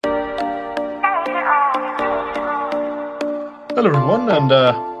Hello, everyone, and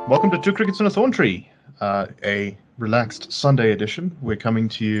welcome to Two Crickets and a Thorn Tree, a relaxed Sunday edition. We're coming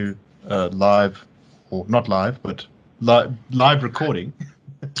to you live, or not live, but live recording.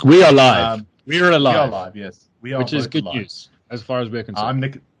 We are live. We are alive. We are live, yes. We are, which is both good alive. News, as far as we're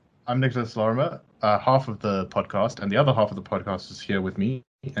concerned. I'm Nicholas Lorimer, half of the podcast, and the other half of the podcast is here with me,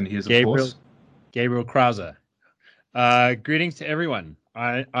 and he is, of course, Gabriel Krauser. Greetings to everyone.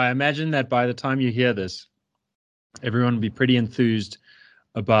 I imagine that by the time you hear this, everyone will be pretty enthused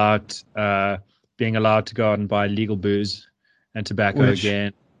about being allowed to go out and buy legal booze and tobacco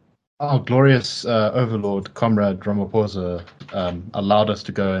again. Our glorious overlord, Comrade Ramaphosa, allowed us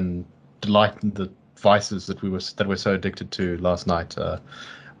to go and delight in the vices that we're so addicted to last night.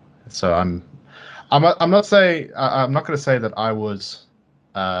 So I'm not going to say that I was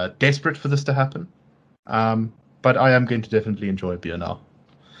desperate for this to happen, but I am going to definitely enjoy beer now.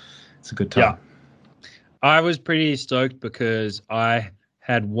 It's a good time. Yeah. I was pretty stoked because I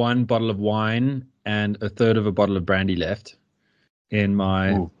had one bottle of wine and a third of a bottle of brandy left in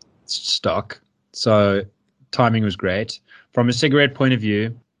my stock. So timing was great. From a cigarette point of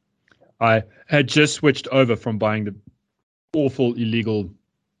view, I had just switched over from buying the awful illegal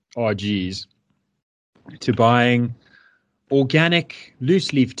RGs to buying organic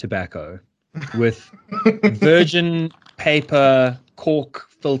loose leaf tobacco with virgin paper cork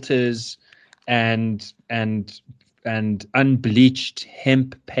filters and unbleached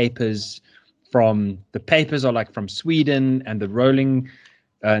hemp papers. From the papers are like from Sweden, and the rolling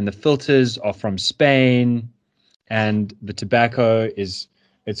and the filters are from Spain, and the tobacco it's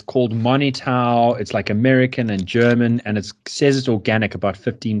called Monitau. It's like American and German, and it says it's organic about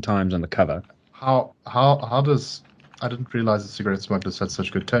 15 times on the cover. How does I didn't realize the cigarette smugglers had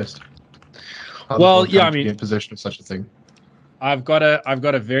such good taste. Well, yeah, I be mean, in possession of such a thing. I've got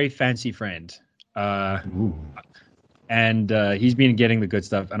a very fancy friend, and he's been getting the good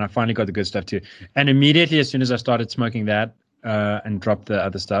stuff, and I finally got the good stuff too. And immediately, as soon as I started smoking that and dropped the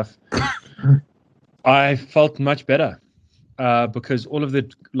other stuff, I felt much better because all of the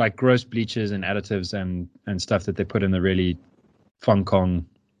like gross bleaches and additives and stuff that they put in the really Fong Kong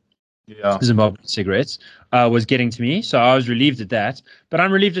Zimbabwe cigarettes was getting to me. So I was relieved at that, but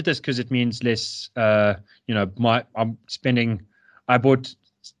I'm relieved at this because it means less. I bought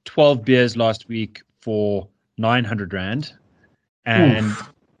 12 beers last week for 900 Rand, and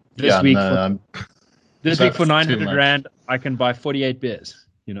this week for 900 Rand I can buy 48 beers.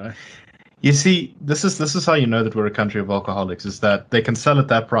 You see, this is how you know that we're a country of alcoholics, is that they can sell at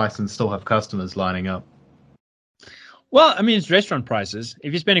that price and still have customers lining up. Well, I mean, it's restaurant prices.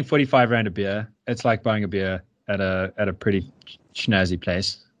 If you're spending 45 Rand a beer, it's like buying a beer at a pretty schnazzy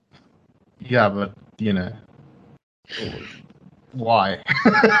place. Yeah, but why?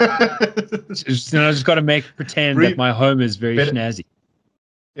 I just got to pretend that my home is very schnazzy.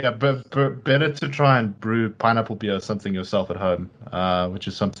 Yeah, but better to try and brew pineapple beer or something yourself at home, which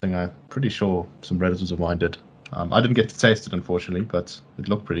is something I'm pretty sure some relatives of mine did. I didn't get to taste it, unfortunately, but it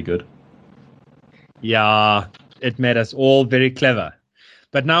looked pretty good. Yeah, it made us all very clever.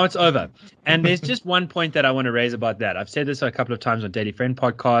 But now it's over. And there's just one point that I want to raise about that. I've said this a couple of times on Daily Friend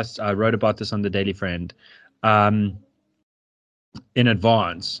podcasts. I wrote about this on the Daily Friend in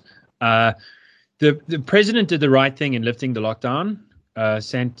advance. The president did the right thing in lifting the lockdown.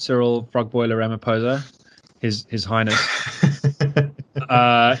 Saint Cyril Frogboiler Ramaphosa, His Highness,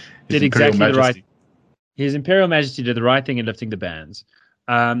 did exactly the right. His Imperial Majesty did the right thing in lifting the bans,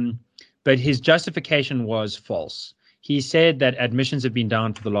 but his justification was false. He said that admissions have been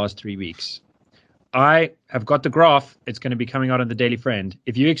down for the last 3 weeks. I have got the graph. It's going to be coming out on the Daily Friend.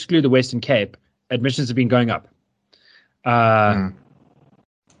 If you exclude the Western Cape, admissions have been going up.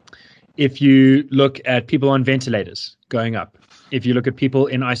 If you look at people on ventilators, going up. If you look at people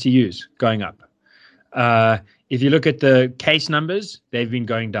in ICUs, going up. If you look at the case numbers, they've been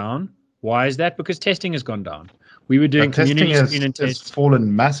going down. Why is that? Because testing has gone down. We were doing community screen and tests. It's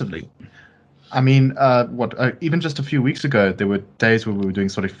fallen massively. I mean, even just a few weeks ago, there were days where we were doing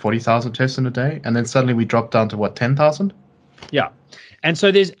sort of 40,000 tests in a day, and then suddenly we dropped down to 10,000? Yeah. And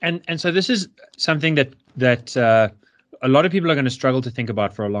so there's so this is something that a lot of people are going to struggle to think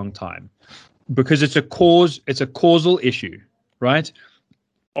about for a long time, because it's a causal issue, right?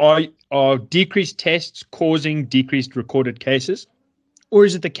 Are decreased tests causing decreased recorded cases? Or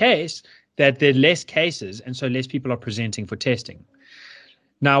is it the case that there are less cases and so less people are presenting for testing?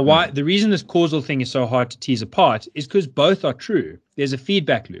 Now, the reason this causal thing is so hard to tease apart is because both are true. There's a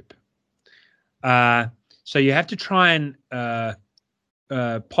feedback loop. So you have to try and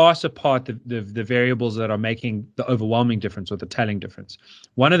parse apart the variables that are making the overwhelming difference or the telling difference.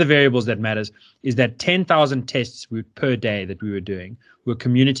 One of the variables that matters is that 10,000 tests per day that we were doing were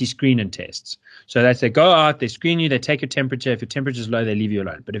community screening tests. So that's they go out, they screen you, they take your temperature. If your temperature is low, they leave you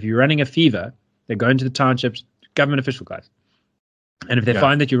alone. But if you're running a fever, they go into the townships, government official guys. And if they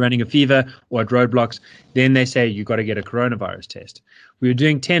find that you're running a fever or at roadblocks, then they say you got to get a coronavirus test. We were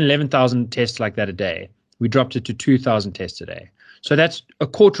doing 10, 11,000 tests like that a day. We dropped it to 2,000 tests a day. So that's a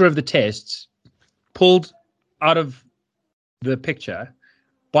quarter of the tests pulled out of the picture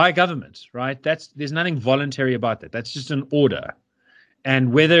by government, right? There's nothing voluntary about that. That's just an order.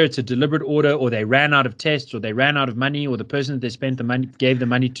 And whether it's a deliberate order or they ran out of tests or they ran out of money or the person that they spent the money, gave the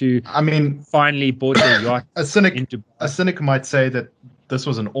money to, finally bought their yacht. A cynic might say that this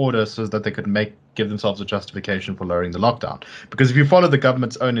was an order so that they could give themselves a justification for lowering the lockdown. Because if you follow the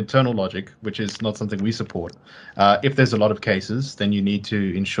government's own internal logic, which is not something we support, if there's a lot of cases, then you need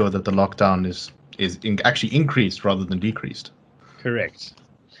to ensure that the lockdown is actually increased rather than decreased. Correct.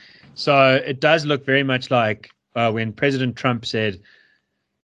 So it does look very much like when President Trump said,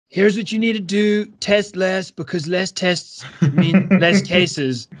 here's what you need to do, test less, because less tests mean less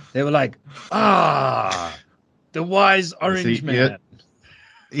cases. They were like, the wise orange man.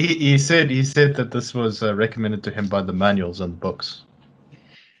 He said that this was recommended to him by the manuals and books.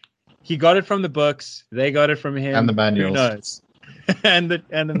 He got it from the books. They got it from him. And the manuals. Who knows? and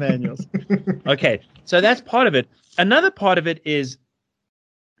the manuals. Okay, so that's part of it. Another part of it is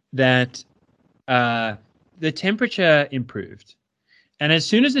that the temperature improved, and as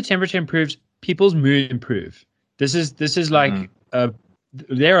soon as the temperature improves, people's mood improve. This is like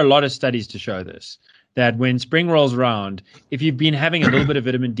there are a lot of studies to show this. That when spring rolls around, if you've been having a little bit of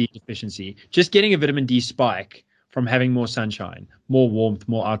vitamin D deficiency, just getting a vitamin D spike from having more sunshine, more warmth,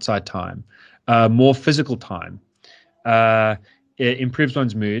 more outside time, more physical time, it improves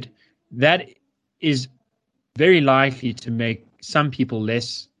one's mood. That is very likely to make some people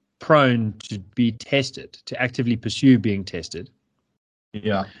less prone to be tested, to actively pursue being tested.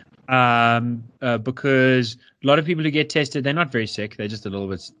 Yeah. Because a lot of people who get tested, they're not very sick. They're just a little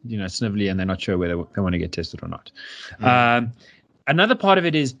bit, snivelly, and they're not sure whether they want to get tested or not. Another part of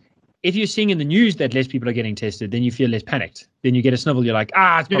it is if you're seeing in the news that less people are getting tested, then you feel less panicked. Then you get a snivel. You're like,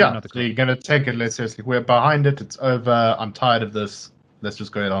 it's probably not the case. So you're going to take it less seriously. We're behind it. It's over. I'm tired of this. Let's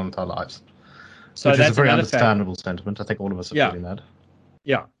just go on with our lives. So which is a very understandable sentiment. I think all of us are feeling that.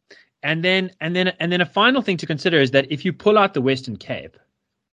 Yeah. And then a final thing to consider is that if you pull out the Western Cape,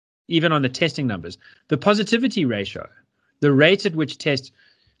 even on the testing numbers, the positivity ratio, the rate at which tests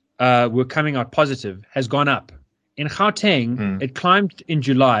were coming out positive has gone up. In Gauteng, it climbed in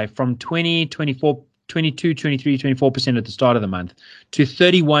July from 20, 24, 22, 23, 24% at the start of the month to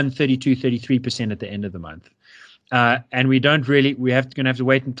 31, 32, 33% at the end of the month. And we're going to have to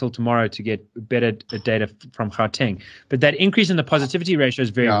wait until tomorrow to get better data from Gauteng. But that increase in the positivity ratio is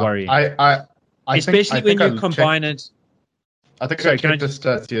very worrying. Especially when you combine it. I think I checked the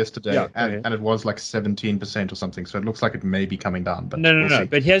stats yesterday, and it was like 17% or something. So it looks like it may be coming down. But no.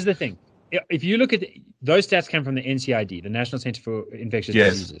 But here's the thing: if you look at those stats, came from the NCID, the National Center for Infectious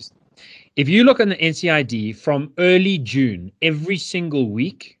Diseases. If you look on the NCID from early June, every single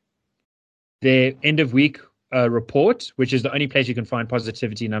week, their end of week report, which is the only place you can find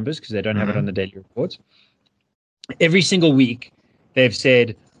positivity numbers because they don't have it on the daily reports. Every single week, they've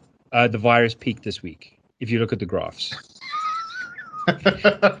said the virus peaked this week. If you look at the graphs.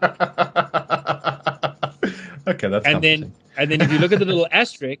 Okay, that's and then if you look at the little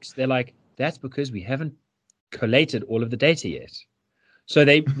asterisks, they're like, that's because we haven't collated all of the data yet. So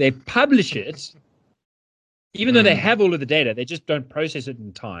they publish it, even though they have all of the data, they just don't process it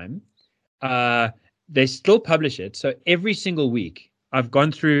in time. They still publish it. So every single week, I've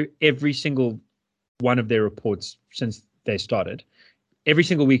gone through every single one of their reports since they started. Every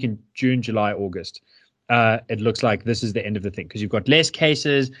single week in June, July, August. It looks like this is the end of the thing because you've got less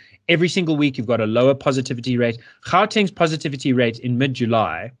cases. Every single week, you've got a lower positivity rate. Gauteng's positivity rate in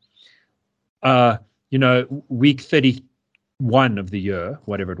mid-July, week 31 of the year,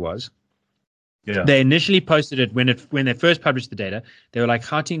 whatever it was. Yeah. They initially posted it when they first published the data. They were like,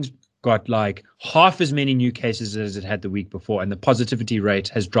 Gauteng's got like half as many new cases as it had the week before, and the positivity rate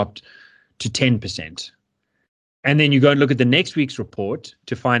has dropped to 10%. And then you go and look at the next week's report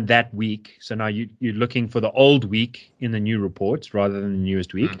to find that week. So now you're looking for the old week in the new reports rather than the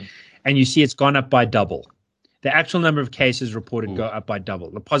newest week. And you see it's gone up by double. The actual number of cases reported go up by double.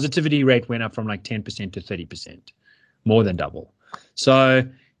 The positivity rate went up from like 10% to 30%, more than double. So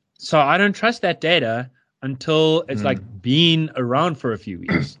I don't trust that data until it's like been around for a few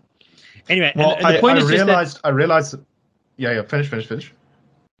weeks. Anyway, well, I realized. Yeah, finish.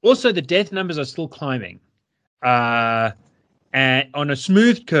 Also, the death numbers are still climbing. And on a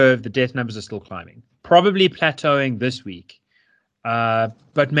smooth curve, the death numbers are still climbing. Probably plateauing this week,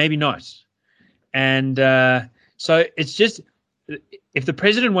 but maybe not. And so it's just, if the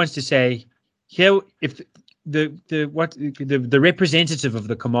president wants to say, here, if the representative of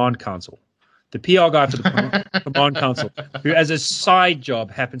the command council, the PR guy for the command council, who as a side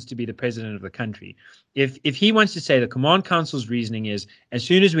job happens to be the president of the country, if he wants to say the command council's reasoning is, as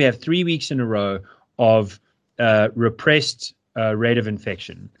soon as we have 3 weeks in a row of repressed rate of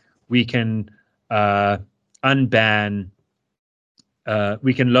infection, we can unban,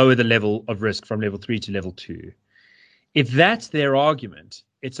 we can lower the level of risk from level 3 to level 2. If that's their argument,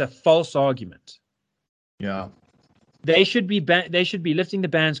 it's a false argument. Yeah. They should be lifting the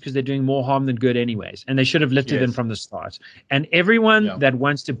bans because they're doing more harm than good anyways, and they should have lifted them from the start. And everyone that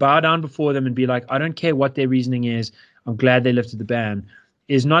wants to bow down before them and be like, I don't care what their reasoning is, I'm glad they lifted the ban,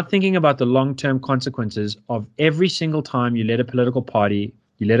 is not thinking about the long-term consequences of every single time you let a political party,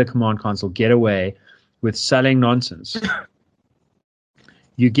 you let a command council get away with selling nonsense.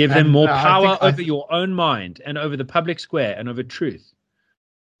 You give them more power over your own mind and over the public square and over truth.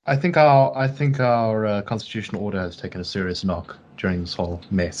 I think our constitutional order has taken a serious knock during this whole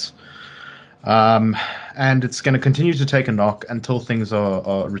mess, and it's going to continue to take a knock until things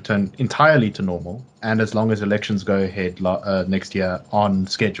are returned entirely to normal, and as long as elections go ahead next year on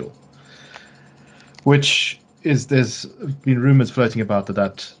schedule. Which is, there's been rumors floating about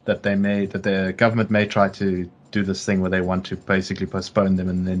that the government may try to do this thing where they want to basically postpone them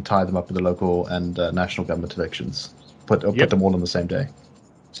and then tie them up with the local and national government elections, put them all on the same day.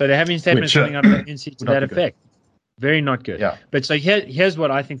 So they're having statements coming out of the NC to that effect. Very not good. Yeah. But so here's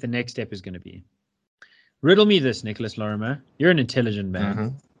what I think the next step is going to be. Riddle me this, Nicholas Lorimer. You're an intelligent man.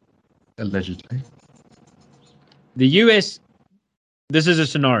 Mm-hmm. Allegedly. The US, this is a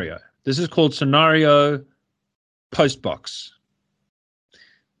scenario. This is called scenario postbox.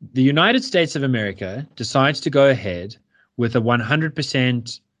 The United States of America decides to go ahead with a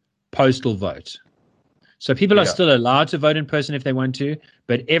 100% postal vote. So people are still allowed to vote in person if they want to,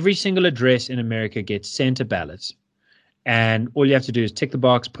 but every single address in America gets sent a ballot. And all you have to do is tick the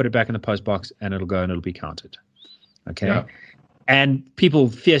box, put it back in the post box, and it'll go and it'll be counted. Okay? Yeah. And people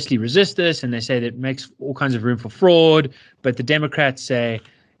fiercely resist this, and they say that it makes all kinds of room for fraud. But the Democrats say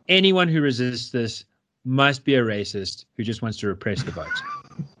anyone who resists this must be a racist who just wants to repress the vote.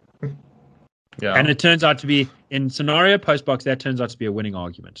 Yeah. And it turns out to be, in scenario postbox, that turns out to be a winning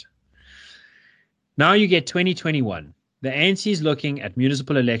argument. Now you get 2021. The ANC is looking at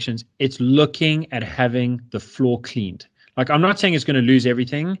municipal elections. It's looking at having the floor cleaned. Like, I'm not saying it's going to lose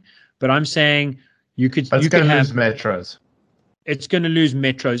everything, but I'm saying you could. But it's going to lose metros. It's going to lose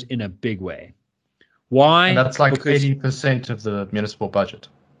metros in a big way. Why? And that's like 80% of the municipal budget.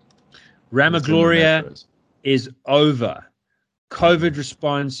 Ramagloria is over. COVID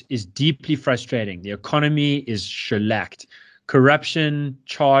response is deeply frustrating. The economy is shellacked. Corruption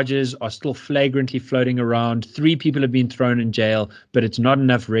charges are still flagrantly floating around. 3 people have been thrown in jail, but it's not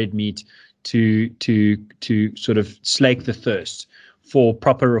enough red meat to sort of slake the thirst for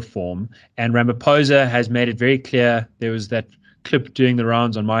proper reform. And Ramaphosa has made it very clear. There was that clip doing the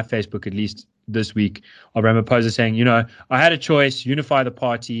rounds on my Facebook, at least this week, of Ramaphosa saying, I had a choice, unify the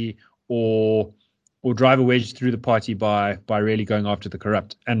party or drive a wedge through the party by really going after the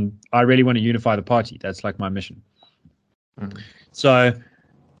corrupt. And I really want to unify the party. That's like my mission. Mm-hmm. So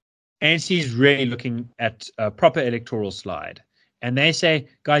ANC is really looking at a proper electoral slide. And they say,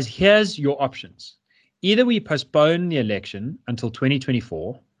 guys, here's your options. Either we postpone the election until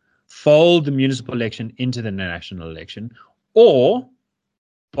 2024, fold the municipal election into the national election, or,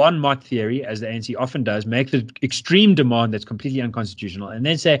 bon mot theory, as the ANC often does, make the extreme demand that's completely unconstitutional, and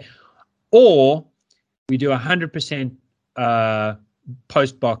then say, or we do 100%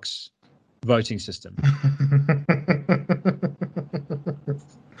 post box voting system.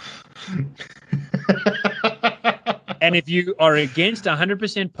 And if you are against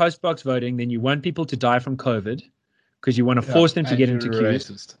 100% post box voting, then you want people to die from COVID because you want to force them to get into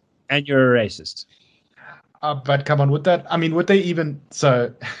queues, and you're a racist. But come on, would they even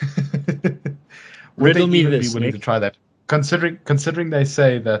riddle me even this, be willing Nick? To try that? Considering they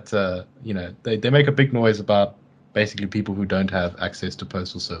say that they make a big noise about basically people who don't have access to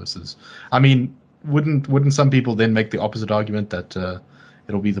postal services. I mean, wouldn't some people then make the opposite argument that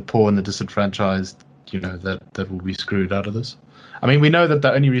it'll be the poor and the disenfranchised, that will be screwed out of this? I mean, we know that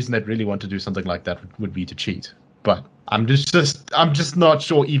the only reason they'd really want to do something like that would be to cheat. But I'm just not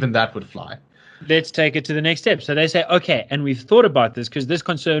sure even that would fly. Let's take it to the next step. So they say, okay, and we've thought about this because this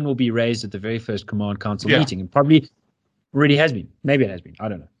concern will be raised at the very first command council meeting, and probably Already has been. Maybe it has been. I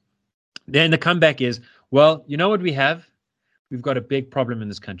don't know. Then the comeback is, well, you know what we have? We've got a big problem in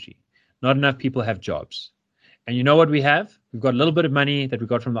this country. Not enough people have jobs. And you know what we have? We've got a little bit of money that we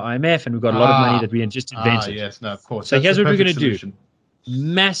got from the IMF, and we've got a lot of money that we just invented. Yes, no, of course. So here's what we're going to do. Solution.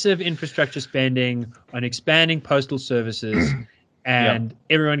 Massive infrastructure spending on expanding postal services, and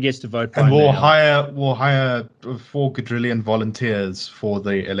everyone gets to vote by mail. And we'll hire 4 quadrillion volunteers for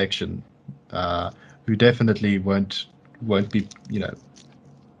the election, who definitely won't be,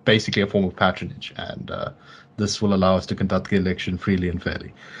 basically a form of patronage, and this will allow us to conduct the election freely and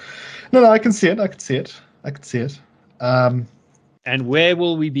fairly. No, I can see it. And where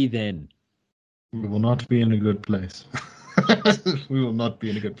will we be then? We will not be in a good place. We will not be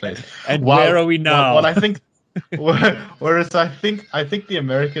in a good place. And where are we now? Well, I think, whereas I think the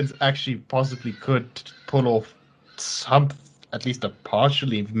Americans actually possibly could pull off at least a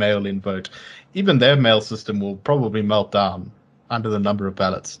partially mail-in vote. Even their mail system will probably melt down under the number of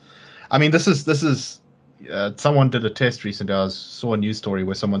ballots. I mean, this is. Someone did a test recently. I saw a news story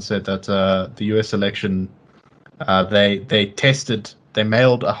where someone said that the U.S. election, they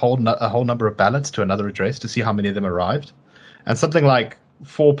mailed a whole number of ballots to another address to see how many of them arrived, and something like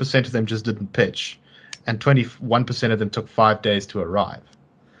 4% of them just didn't pitch, and 21% of them took 5 days to arrive.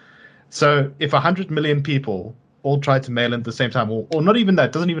 So if 100 million people all tried to mail in at the same time, or not even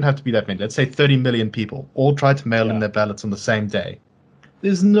that, doesn't even have to be that many. Let's say 30 million people all tried to mail in their ballots on the same day.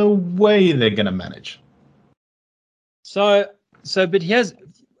 There's no way they're going to manage. But here's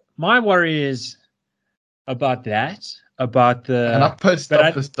my worry is about that, about the. And our post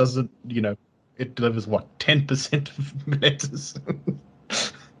office doesn't, it delivers 10% of letters.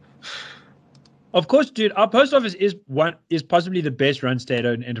 Of course, dude, our post office is possibly the best run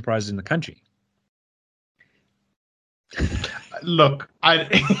state-owned enterprise in the country. Look,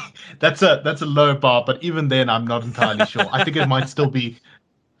 that's a low bar, but even then, I'm not entirely sure. I think it might still be.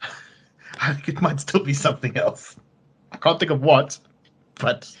 I think it might still be something else. I can't think of what,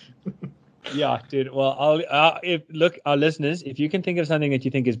 but. Yeah, dude. Well, our listeners, if you can think of something that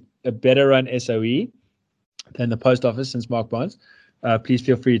you think is a better run SOE than the post office since Mark Barnes, please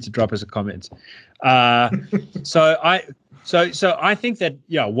feel free to drop us a comment. So I think that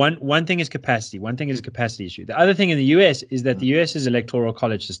one thing is capacity. One thing is a capacity issue. The other thing in the US is that the US's electoral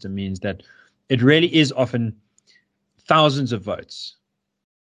college system means that it really is often thousands of votes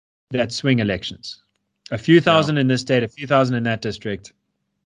that swing elections. A few thousand in this state, a few thousand in that district,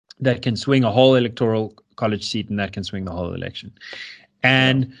 that can swing a whole electoral college seat, and that can swing the whole election.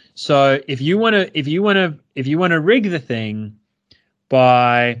 And so if you want to rig the thing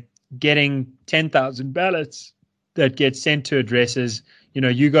by getting 10,000 ballots that get sent to addresses,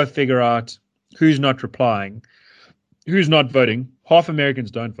 you go figure out who's not replying, who's not voting. Half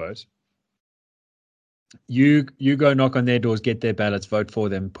Americans don't vote. You go knock on their doors, get their ballots, vote for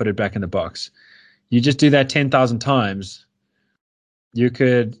them, put it back in the box. You just do that 10,000 times. You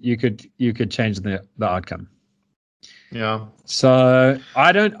could change the outcome. Yeah. So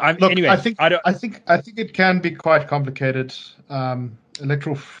anyway. I think it can be quite complicated.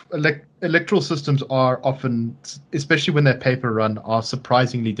 Electoral systems are often, especially when they're paper run, are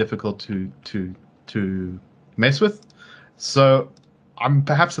surprisingly difficult to mess with. So I'm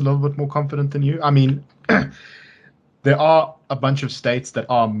perhaps a little bit more confident than you. I mean, there are a bunch of states that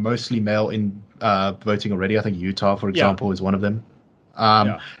are mostly mail-in voting already. I think Utah, for example, is one of them.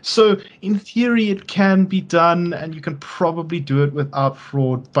 So in theory, it can be done, and you can probably do it without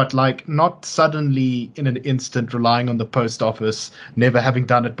fraud, but not suddenly in an instant, relying on the post office, never having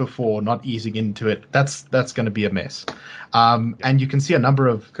done it before, not easing into it. That's going to be a mess. And you can see a number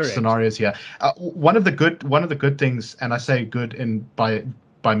of scenarios here. One of the good things, and I say good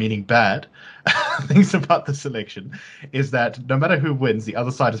by meaning bad, things about this election is that no matter who wins, the other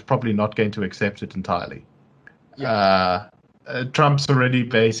side is probably not going to accept it entirely. Trump's already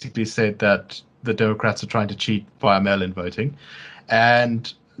basically said that the Democrats are trying to cheat via mail-in voting,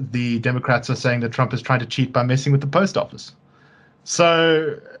 and the Democrats are saying that Trump is trying to cheat by messing with the post office.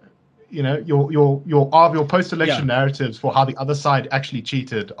 So, your post-election narratives for how the other side actually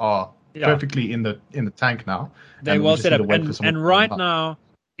cheated are perfectly in the tank now. They well set up, and right now,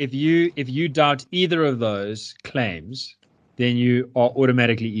 if you doubt either of those claims, then you are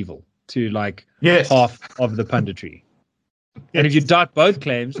automatically evil to half of the punditry. And if you doubt both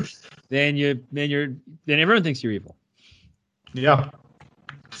claims, then everyone thinks you're evil. Yeah.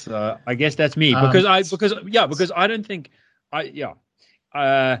 So I guess that's me because I don't think I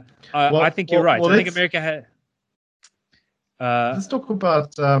think you're right. I think America had. Let's talk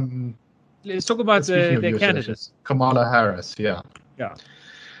about their candidates. Kamala Harris. Yeah. Yeah.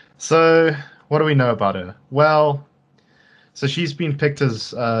 So what do we know about her? Well, So she's been picked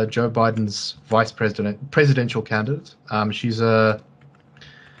as Joe Biden's presidential candidate. She's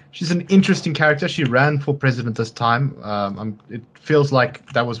an interesting character. She ran for president this time. It feels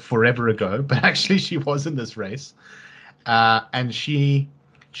like that was forever ago, but actually she was in this race. And she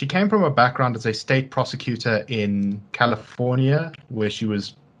came from a background as a state prosecutor in California, where she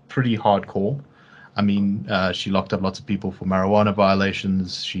was pretty hardcore. I mean, she locked up lots of people for marijuana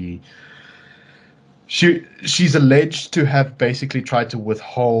violations. She's alleged to have basically tried to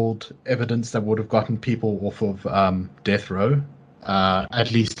withhold evidence that would have gotten people off of death row,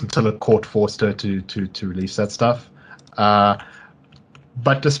 at least until a court forced her to release that stuff.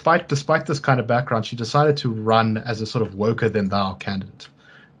 But despite this kind of background, she decided to run as a sort of woker than thou candidate.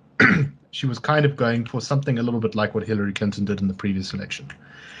 She was kind of going for something a little bit like what Hillary Clinton did in the previous election.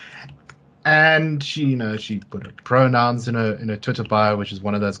 And she put her pronouns in her Twitter bio, which is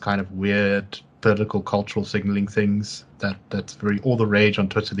one of those kind of weird political cultural signaling things that's very all the rage on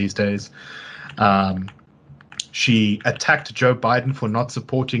Twitter these days. She attacked Joe Biden for not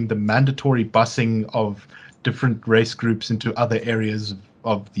supporting the mandatory busing of different race groups into other areas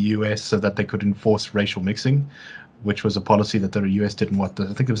of the US so that they could enforce racial mixing, which was a policy that the US did in I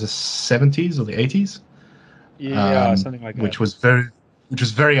think it was the 70s or the 80s. Yeah, something like that. Which was very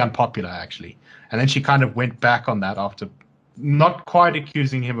unpopular, actually. And then she kind of went back on that after not quite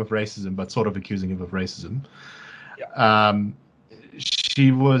accusing him of racism, but sort of accusing him of racism. Yeah.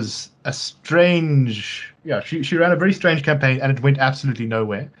 She was she ran a very strange campaign, and it went absolutely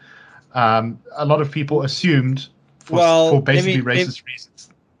nowhere. A lot of people assumed for basically racist reasons.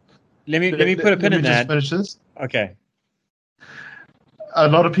 Let me put a pin in that. Finish this. Okay. A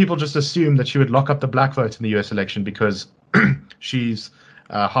lot of people just assumed that she would lock up the black vote in the US election because she's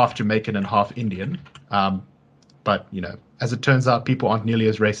half Jamaican and half Indian. But, as it turns out, people aren't nearly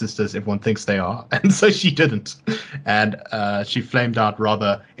as racist as everyone thinks they are. And so she didn't. And she flamed out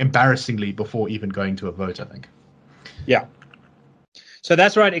rather embarrassingly before even going to a vote, I think. Yeah. So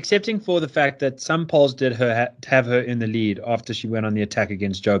that's right, excepting for the fact that some polls did have her in the lead after she went on the attack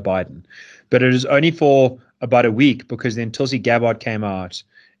against Joe Biden. But it was only for about a week because then Tulsi Gabbard came out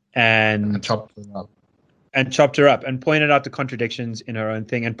and chopped her up. And chopped her up and pointed out the contradictions in her own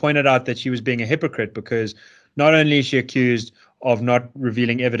thing and pointed out that she was being a hypocrite because not only is she accused of not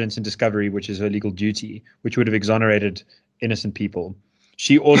revealing evidence in discovery, which is her legal duty, which would have exonerated innocent people.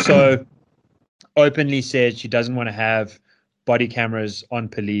 She also openly said she doesn't want to have body cameras on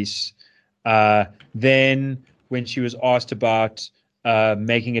police. Then when she was asked about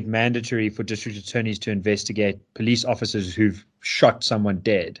making it mandatory for district attorneys to investigate police officers who've shot someone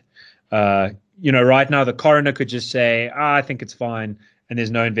dead, right now the coroner could just say, I think it's fine, and there's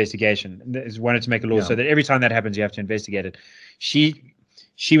no investigation. They wanted to make a law so that every time that happens, you have to investigate it. She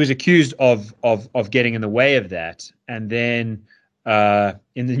was accused of getting in the way of that. And then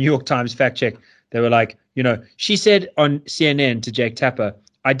in the New York Times fact check, they were like, she said on CNN to Jake Tapper,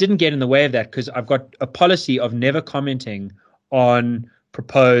 I didn't get in the way of that because I've got a policy of never commenting on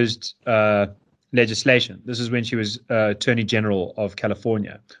proposed legislation. This is when she was Attorney General of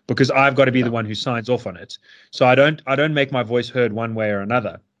California, because I've got to be the one who signs off on it. So I don't make my voice heard one way or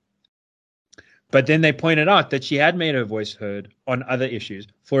another. But then they pointed out that she had made her voice heard on other issues,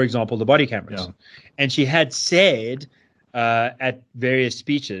 for example, the body cameras. Yeah. And she had said at various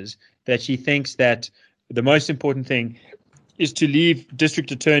speeches that she thinks that the most important thing is to leave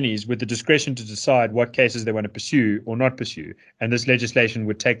district attorneys with the discretion to decide what cases they want to pursue or not pursue. And this legislation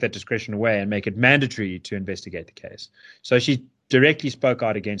would take that discretion away and make it mandatory to investigate the case. So she directly spoke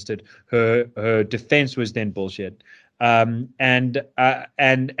out against it. Her defense was then bullshit. And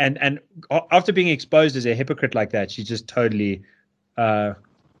after being exposed as a hypocrite like that, she just totally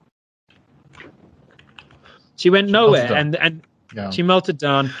she went nowhere and she melted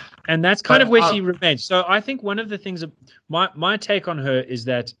down. And that's kind of where she remains. So I think one of the things, my take on her is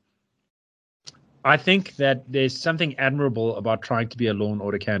that I think that there's something admirable about trying to be a law and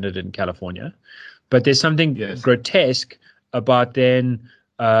order candidate in California, but there's something grotesque about then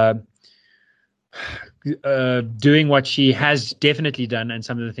doing what she has definitely done and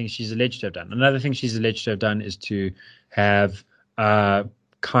some of the things she's alleged to have done. Another thing she's alleged to have done is to have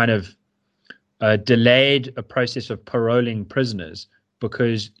kind of delayed a process of paroling prisoners,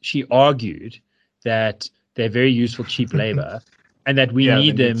 because she argued that they're very useful, cheap labor, and that we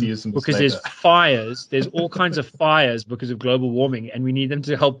need them because there's fires. There's all kinds of fires because of global warming, and we need them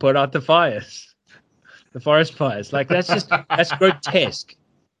to help put out the fires, the forest fires. Like that's grotesque.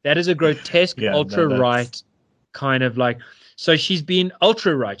 That is a grotesque, ultra-right kind of like. So she's been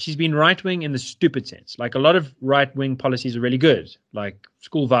ultra-right. She's been right-wing in the stupid sense. Like a lot of right-wing policies are really good, like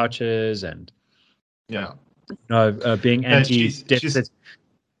school vouchers and being No, she's anti-deficit,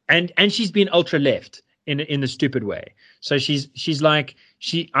 and she's been ultra left in the stupid way. So she's like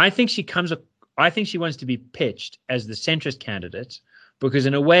I think she wants to be pitched as the centrist candidate because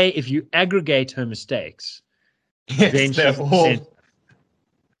in a way, if you aggregate her mistakes, then she's all.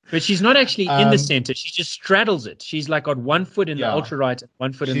 But she's not actually in the center. She just straddles it. She's like got one foot in the ultra right, and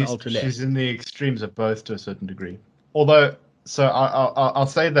one foot in the ultra left. She's in the extremes of both to a certain degree. Although, so I'll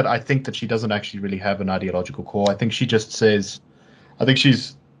say that I think that she doesn't actually really have an ideological core. I think she just says, I think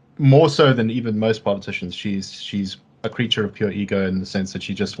she's more so than even most politicians. She's a creature of pure ego in the sense that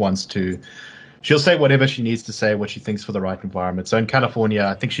she just wants to. She'll say whatever she needs to say, what she thinks for the right environment. So in California,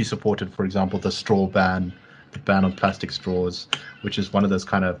 I think she supported, for example, the ban on plastic straws, which is one of those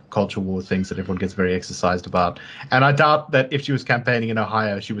kind of culture war things that everyone gets very exercised about. And I doubt that if she was campaigning in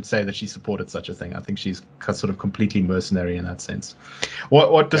Ohio, she would say that she supported such a thing. I think she's sort of completely mercenary in that sense.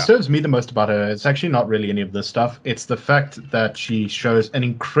 What disturbs me the most about her is actually not really any of this stuff. It's the fact that she shows an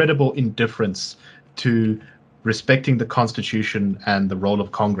incredible indifference to respecting the Constitution and the role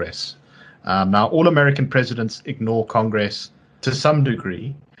of Congress. Now, all American presidents ignore Congress to some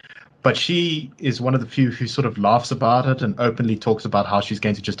degree, but she is one of the few who sort of laughs about it and openly talks about how she's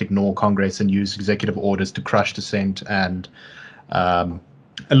going to just ignore Congress and use executive orders to crush dissent. And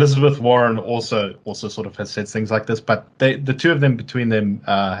Elizabeth Warren also sort of has said things like this. But the two of them, between them,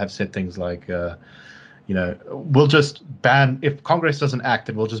 have said things like, we'll just ban, if Congress doesn't act,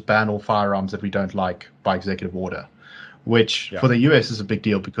 then we'll just ban all firearms that we don't like by executive order, which for the US is a big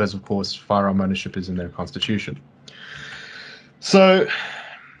deal because, of course, firearm ownership is in their constitution. So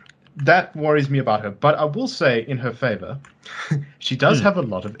that worries me about her. But I will say in her favor, she does have a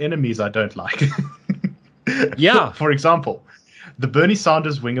lot of enemies I don't like. Yeah. For example, the Bernie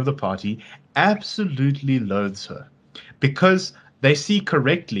Sanders wing of the party absolutely loathes her because they see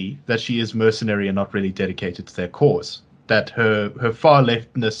correctly that she is mercenary and not really dedicated to their cause, that her far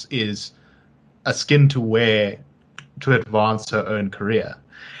leftness is a skin to wear to advance her own career.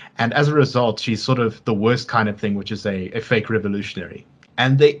 And as a result, she's sort of the worst kind of thing, which is a fake revolutionary.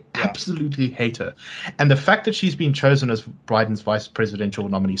 And they absolutely hate her. And the fact that she's been chosen as Biden's vice presidential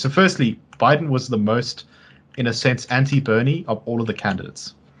nominee. So firstly, Biden was the most, in a sense, anti-Bernie of all of the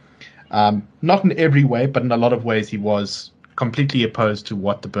candidates. Not in every way, but in a lot of ways he was completely opposed to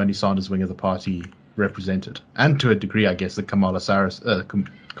what the Bernie Sanders wing of the party represented. And to a degree, I guess, the Kamala Harris,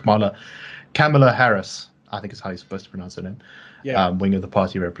 I think is how you're supposed to pronounce her name, wing of the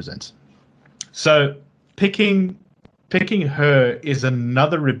party represents. So picking her is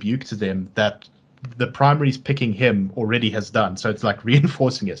another rebuke to them that the primaries picking him already has done. So it's like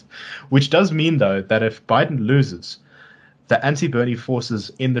reinforcing it, which does mean, though, that if Biden loses, the anti-Bernie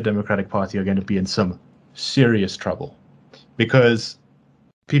forces in the Democratic Party are going to be in some serious trouble because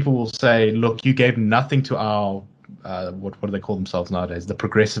people will say, look, you gave nothing to our, what do they call themselves nowadays? The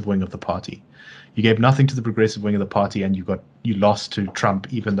progressive wing of the party. You gave nothing to the progressive wing of the party and you lost to Trump,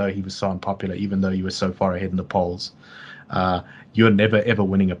 even though he was so unpopular, even though you were so far ahead in the polls. You're never, ever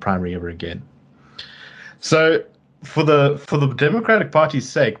winning a primary ever again. So for the Democratic Party's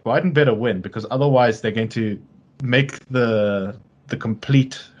sake, Biden better win because otherwise they're going to make the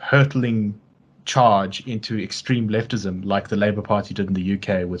complete hurtling charge into extreme leftism like the Labour Party did in the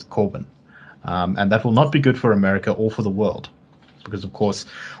UK with Corbyn. And that will not be good for America or for the world because, of course,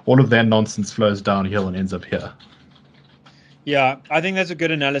 all of their nonsense flows downhill and ends up here. Yeah, I think that's a good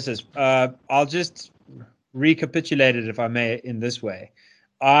analysis. I'll just recapitulate it, if I may, in this way.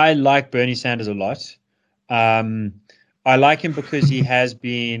 I like Bernie Sanders a lot. I like him because he has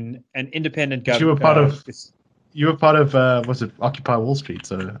been an independent governor. You were part of was it Occupy Wall Street?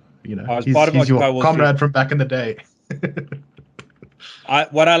 So I was part of he's Occupy your Wall comrade Street. from back in the day.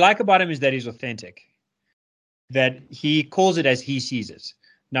 What I like about him is that he's authentic. That he calls it as he sees it.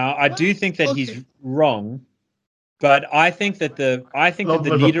 Now, I do think that he's wrong, but I think that the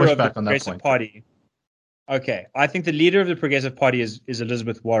leader of the Progressive Party. Okay, I think the leader of the Progressive Party is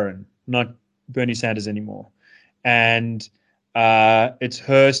Elizabeth Warren, not Bernie Sanders anymore, and it's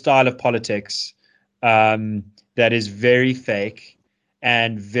her style of politics that is very fake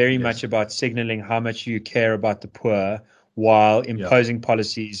and very much about signaling how much you care about the poor while imposing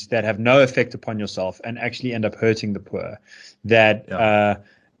policies that have no effect upon yourself and actually end up hurting the poor. That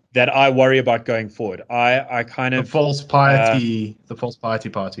I worry about going forward. I kind of the false piety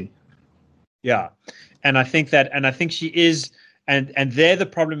party. Yeah, and I think she is, and there the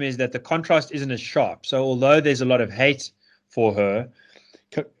problem is that the contrast isn't as sharp. So although there's a lot of hate for her,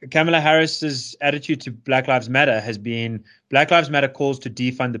 Kamala Harris's attitude to Black Lives Matter has been Black Lives Matter calls to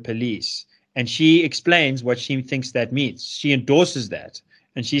defund the police. And she explains what she thinks that means. She endorses that.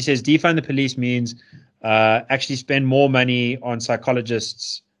 And she says defund the police means actually spend more money on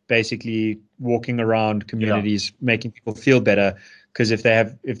psychologists basically walking around communities, making people feel better. Because if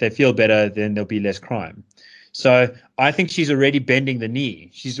they feel better, then there'll be less crime. So I think she's already bending the knee.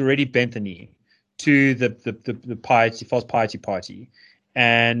 She's already bent the knee to the piety, false piety party,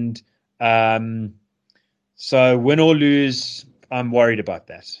 and so win or lose, I'm worried about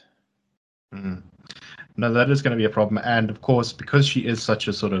that. Mm. No, that is going to be a problem, and of course, because she is such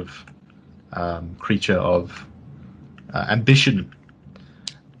a sort of creature of ambition,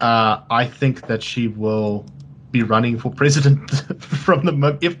 I think that she will be running for president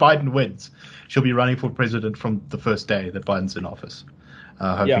if Biden wins. She'll be running for president from the first day that Biden's in office,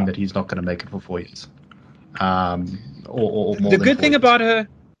 hoping that he's not going to make it for 4 years. Or more the than good 4 thing years. about her,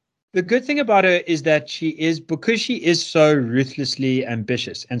 the good thing about her is that because she is so ruthlessly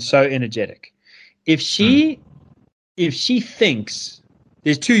ambitious and so energetic. If she thinks,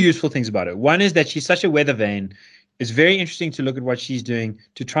 there's two useful things about her. One is that she's such a weather vane. It's very interesting to look at what she's doing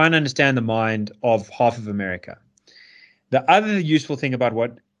to try and understand the mind of half of America. The other useful thing about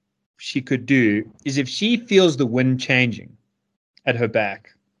what she could do is if she feels the wind changing at her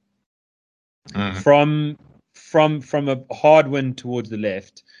back from a hard wind towards the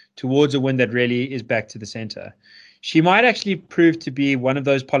left towards a wind that really is back to the center, she might actually prove to be one of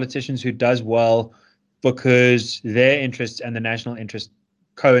those politicians who does well because their interests and the national interest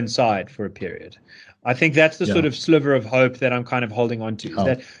coincide for a period. I think that's the sort of sliver of hope that I'm kind of holding on to. Is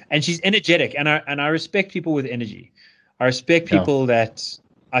that, and she's energetic, and I respect people with energy. I respect people that,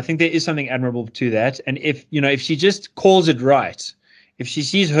 I think there is something admirable to that. And if she just calls it right, if she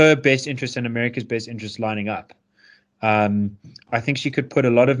sees her best interest and America's best interest lining up, I think she could put a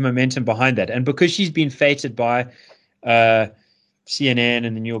lot of momentum behind that. And because she's been feted by CNN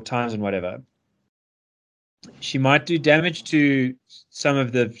and the New York Times and whatever, she might do damage to some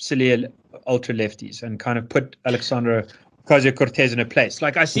of the silly ultra lefties and kind of put Alexandra Ocasio-Cortez in her place.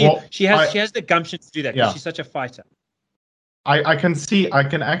 Like she has the gumption to do that because she's such a fighter. I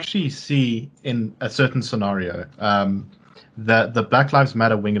can actually see in a certain scenario that the Black Lives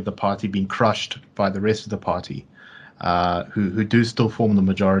Matter wing of the party being crushed by the rest of the party, who do still form the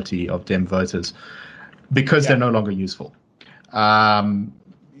majority of Dem voters, because they're no longer useful.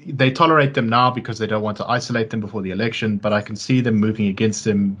 They tolerate them now because they don't want to isolate them before the election, but I can see them moving against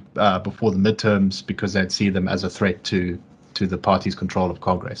them before the midterms because they'd see them as a threat to the party's control of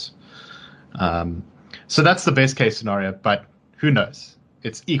Congress. So that's the best case scenario, but who knows?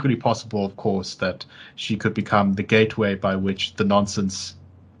 It's equally possible, of course, that she could become the gateway by which the nonsense,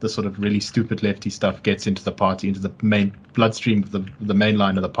 the sort of really stupid lefty stuff gets into the party, into the main bloodstream of the main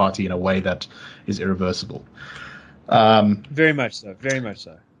line of the party in a way that is irreversible. Very much so. Very much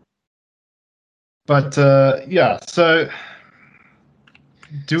so. But so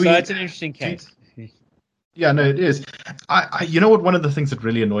it's an interesting case. Yeah, no, it is. I you know what? One of the things that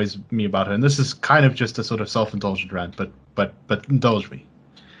really annoys me about her, and this is kind of just a sort of self-indulgent rant, but indulge me.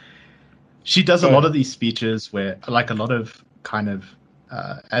 She does a lot of these speeches where, like a lot of kind of,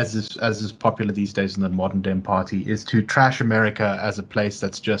 as is popular these days in the modern Dem party, is to trash America as a place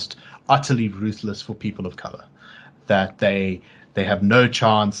that's just utterly ruthless for people of color, that they have no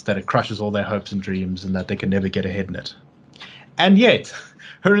chance, that it crushes all their hopes and dreams, and that they can never get ahead in it. And yet,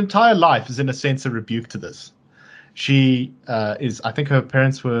 her entire life is in a sense a rebuke to this. She I think her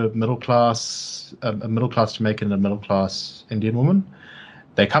parents were middle class, a middle class Jamaican and a middle class Indian woman.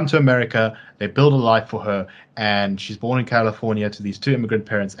 They come to America, they build a life for her, and she's born in California to these two immigrant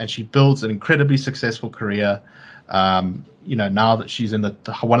parents, and she builds an incredibly successful career. Now that she's in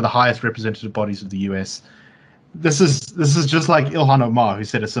one of the highest representative bodies of the U.S. This is just like Ilhan Omar, who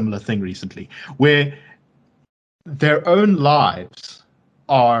said a similar thing recently, where their own lives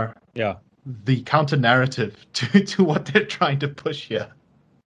are the counter narrative to what they're trying to push here.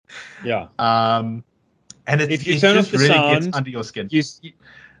 Yeah. And if you turn off the sound, gets under your skin.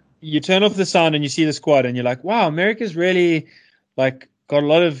 You turn off the sound and you see the squad and you're like, wow, America's really got a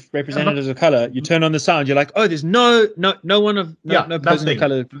lot of representatives of color. You turn on the sound, you're like, oh, there's no person of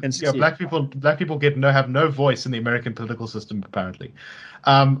color can succeed. Black people have no voice in the American political system, apparently.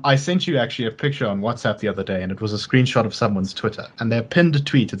 I sent you actually a picture on WhatsApp the other day, and it was a screenshot of someone's Twitter, and their pinned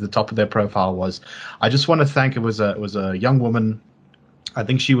tweet at the top of their profile was, I just want to thank, it was a young woman. I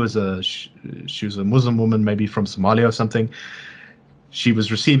think she was a Muslim woman, maybe from Somalia or something. She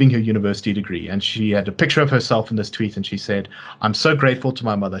was receiving her university degree, and she had a picture of herself in this tweet, and she said, I'm so grateful to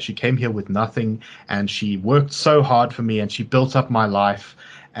my mother. She came here with nothing, and she worked so hard for me, and she built up my life,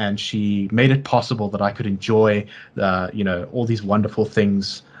 and she made it possible that I could enjoy, all these wonderful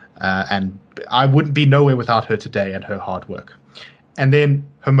things, and I wouldn't be nowhere without her today and her hard work. And then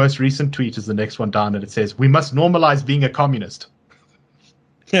her most recent tweet is the next one down, and it says, "We must normalize being a communist."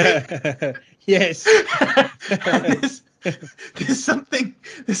 Yes. there's something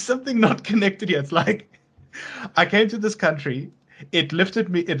not connected here. It's like I came to this country. It lifted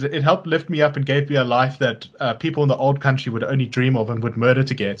me. It helped lift me up and gave me a life that people in the old country would only dream of and would murder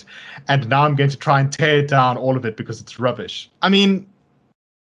to get. And now I'm going to try and tear down all of it because it's rubbish. I mean,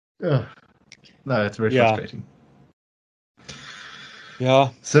 no, it's very frustrating. Yeah.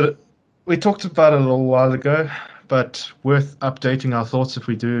 So we talked about it a little while ago, but worth updating our thoughts if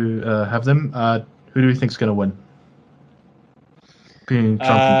we do have them. Who do we think is going to win? Being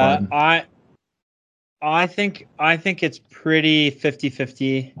Trump and Biden. I think it's pretty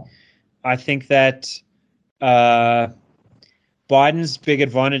 50-50. I think that Biden's big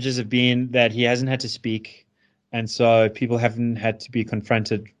advantages have been that he hasn't had to speak, and so people haven't had to be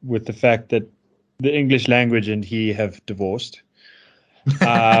confronted with the fact that the English language and he have divorced.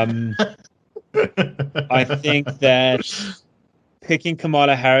 I think that picking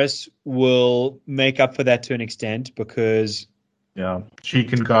Kamala Harris will make up for that to an extent because she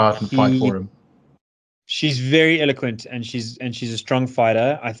can go out and fight for him. She's very eloquent and she's a strong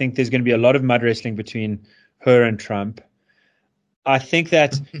fighter. I think there's going to be a lot of mud wrestling between her and Trump. I think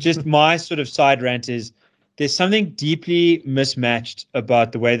that just my sort of side rant is there's something deeply mismatched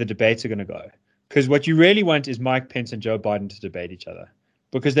about the way the debates are going to go. Because what you really want is Mike Pence and Joe Biden to debate each other.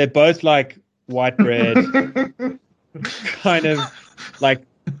 Because they're both like white bread, kind of like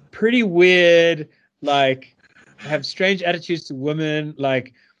pretty weird, like have strange attitudes to women.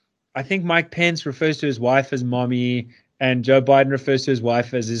 Like I think Mike Pence refers to his wife as mommy and Joe Biden refers to his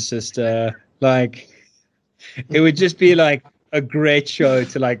wife as his sister. Like it would just be like a great show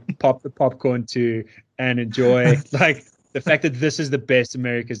to like pop the popcorn to and enjoy. Like the fact that this is the best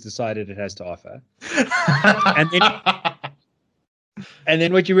America's decided it has to offer. And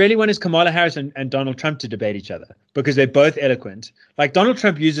then what you really want is Kamala Harris and Donald Trump to debate each other because they're both eloquent. Like Donald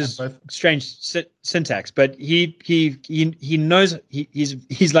Trump uses strange syntax, but he knows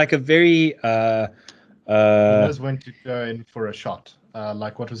he's like a very he knows when to go in for a shot.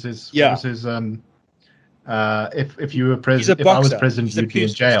 Like what was his if you were president, if I was president, you'd be in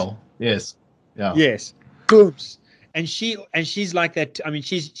jail. Yes. Yeah. Yes. Booms. And she's like that. I mean,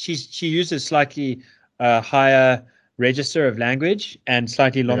 she uses slightly higher register of language and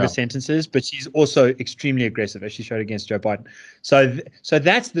slightly longer sentences, but she's also extremely aggressive, as she showed against Joe Biden. So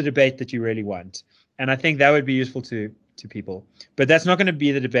that's the debate that you really want, and I think that would be useful to people. But that's not going to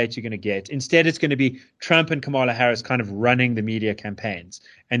be the debate you're going to get. Instead, it's going to be Trump and Kamala Harris kind of running the media campaigns,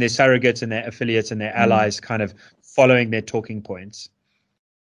 and their surrogates and their affiliates and their allies kind of following their talking points,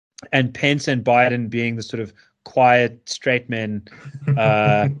 and Pence and Biden being the sort of quiet straight men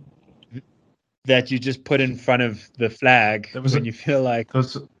that you just put in front of the flag when you feel like...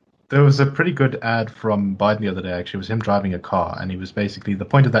 There was a pretty good ad from Biden the other day, actually. It was him driving a car, and he was basically... The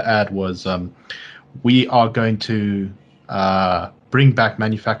point of the ad was, we are going to bring back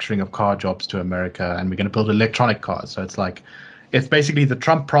manufacturing of car jobs to America, and we're going to build electronic cars. So it's like... It's basically the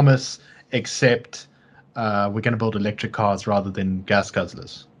Trump promise, except we're going to build electric cars rather than gas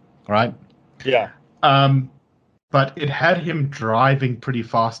guzzlers. All right? Yeah. But it had him driving pretty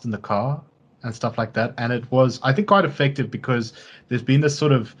fast in the car and stuff like that. And it was, I think, quite effective because there's been this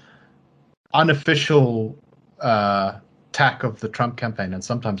sort of unofficial tack of the Trump campaign, and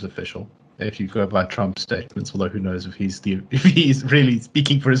sometimes official, if you go by Trump's statements, although who knows if he's really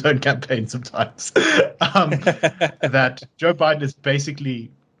speaking for his own campaign sometimes, that Joe Biden is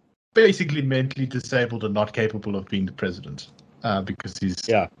basically mentally disabled and not capable of being the president because he's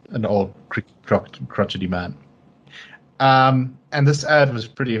an old crotchety man. And this ad was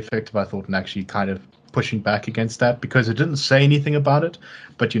pretty effective, I thought, in actually kind of pushing back against that because it didn't say anything about it.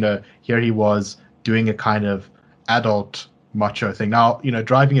 But, here he was doing a kind of adult macho thing. Now,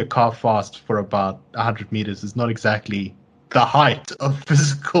 driving a car fast for about 100 meters is not exactly the height of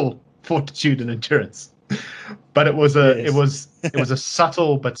physical fortitude and endurance. But it was a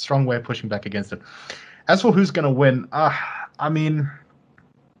subtle but strong way of pushing back against it. As for who's going to win,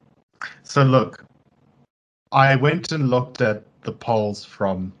 so look, I went and looked at the polls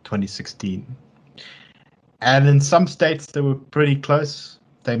from 2016. And in some states, they were pretty close.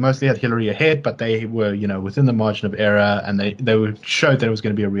 They mostly had Hillary ahead, but they were, within the margin of error, and they showed that it was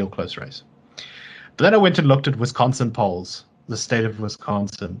going to be a real close race. But then I went and looked at Wisconsin polls, the state of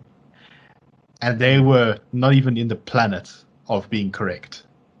Wisconsin, and they were not even in the planet of being correct.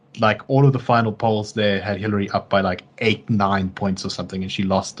 Like, all of the final polls there had Hillary up by like 8-9 points or something, and she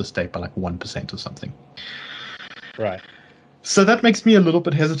lost the state by like 1% or something. Right. So that makes me a little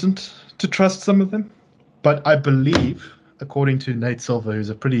bit hesitant to trust some of them. But I believe according to Nate Silver, who's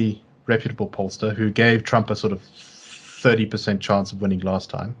a pretty reputable pollster, who gave Trump a sort of 30% chance of winning last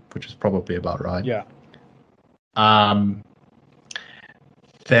time, which is probably about right. Yeah.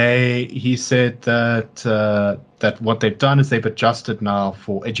 He said that what they've done is they've adjusted now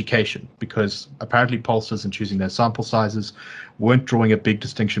for education, because apparently pollsters, in choosing their sample sizes, weren't drawing a big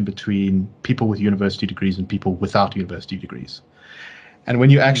distinction between people with university degrees and people without university degrees. And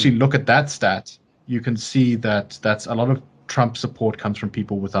when you actually look at that stat, you can see that that's a lot of Trump support comes from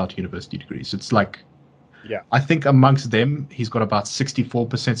people without university degrees. It's like, yeah, I think amongst them, he's got about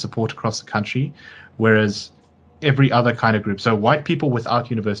 64% support across the country, whereas every other kind of group, so white people without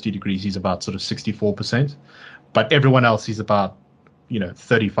university degrees, he's about sort of 64%, but everyone else, he's about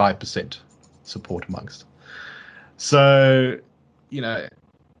 35% support amongst. So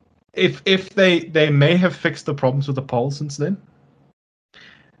if they may have fixed the problems with the poll since then.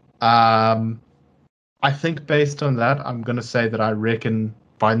 I think based on that, I'm going to say that I reckon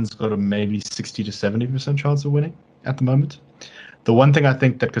Biden's got a maybe 60 to 70% chance of winning at the moment. The one thing I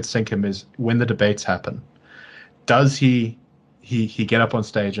think that could sink him is when the debates happen. Does he get up on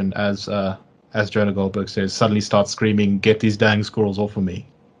stage and, as Jonah Goldberg says, suddenly start screaming, "Get these dang squirrels off of me"?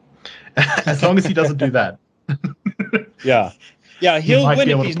 As long as he doesn't do that. Yeah, he'll win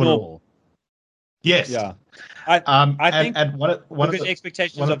if he's normal. Yes. Yeah. I think one of his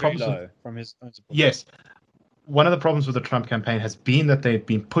expectations are very low from his own support. Yes. One of the problems with the Trump campaign has been that they've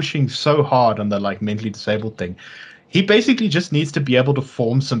been pushing so hard on the mentally disabled thing. He basically just needs to be able to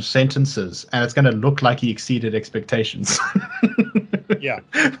form some sentences, and it's going to look like he exceeded expectations. Yeah.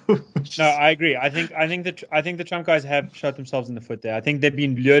 No, I agree. I think the Trump guys have shot themselves in the foot there. I think they've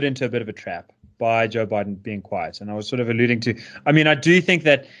been lured into a bit of a trap by Joe Biden being quiet. And I was sort of alluding to, I do think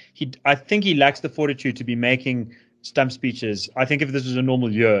that he lacks the fortitude to be making stump speeches. I think if this was a normal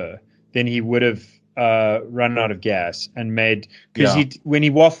year, then he would have run out of gas and made, because when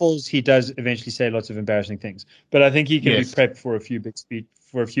he waffles, he does eventually say lots of embarrassing things. But I think he can be prepped for a few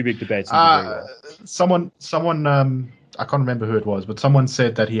big debates. Someone, I can't remember who it was, but someone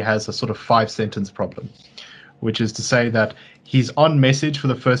said that he has a sort of 5-sentence problem, which is to say that he's on message for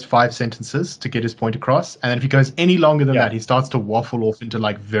the first 5 sentences to get his point across, and then if he goes any longer than that, he starts to waffle off into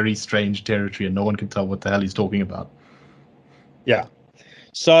very strange territory, and no one can tell what the hell he's talking about. Yeah.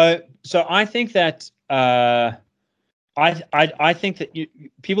 So I think that I think that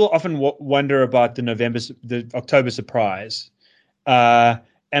people often wonder about the October surprise, and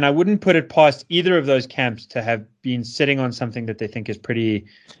I wouldn't put it past either of those camps to have been sitting on something that they think is pretty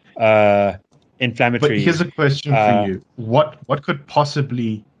inflammatory. But here's a question for you: what could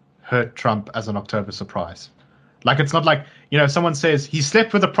possibly hurt Trump as an October surprise? It's not like someone says he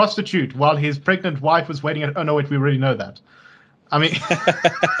slept with a prostitute while his pregnant wife was waiting at. Oh no, wait, we already know that. I mean,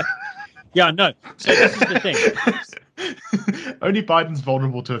 yeah, no. So this is the thing. Only Biden's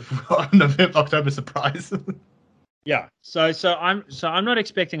vulnerable to an October surprise. Yeah. So I'm not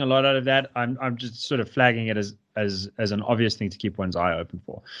expecting a lot out of that. I'm just sort of flagging it as an obvious thing to keep one's eye open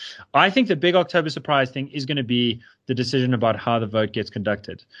for. I think the big October surprise thing is going to be the decision about how the vote gets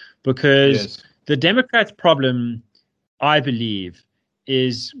conducted, because the Democrats' problem, I believe,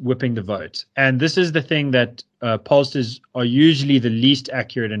 is whipping the vote. And this is the thing that pollsters are usually the least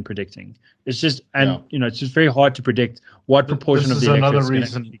accurate in predicting. It's just, it's just very hard to predict what proportion of the electorate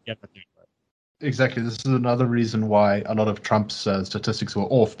is going to get what they vote. Exactly. This is another reason why a lot of Trump's statistics were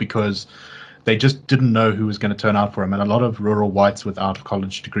off, because they just didn't know who was going to turn out for him. And a lot of rural whites without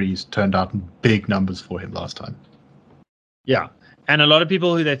college degrees turned out in big numbers for him last time. Yeah. And a lot of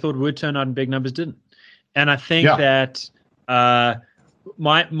people who they thought would turn out in big numbers didn't. And I think that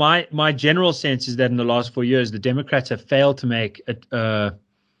my general sense is that in the last 4 years, the Democrats have failed to make a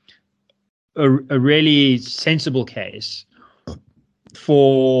really sensible case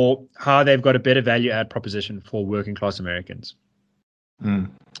for how they've got a better value add proposition for working class Americans.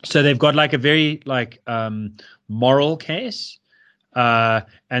 So they've got a very moral case,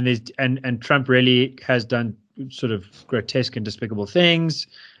 and Trump really has done sort of grotesque and despicable things,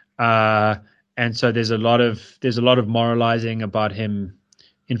 and so there's a lot of moralizing about him,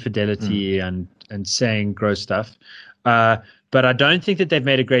 infidelity and saying gross stuff, but I don't think that they've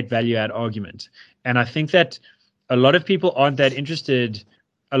made a great value add argument, and I think that a lot of people aren't that interested.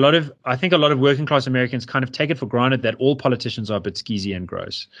 I think a lot of working class Americans kind of take it for granted that all politicians are a bit skeezy and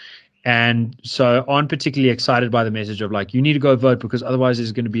gross, and so aren't particularly excited by the message of you need to go vote because otherwise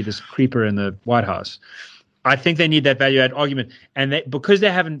there's going to be this creeper in the White House. I think they need that value add argument, and because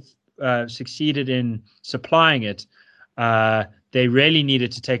they haven't succeeded in supplying it, they really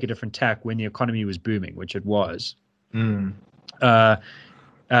needed to take a different tack when the economy was booming, which it was. Now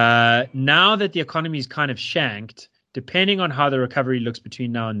that the economy is kind of shanked, depending on how the recovery looks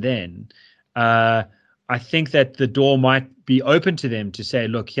between now and then, I think that the door might be open to them to say,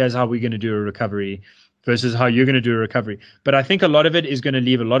 look, here's how we're going to do a recovery versus how you're going to do a recovery. But I think a lot of it is going to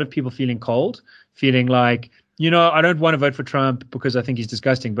leave a lot of people feeling cold, feeling like, I don't want to vote for Trump because I think he's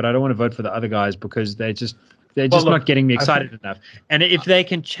disgusting, but I don't want to vote for the other guys because they're just not getting me excited enough. And if they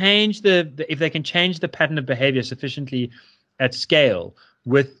can change the pattern of behavior sufficiently at scale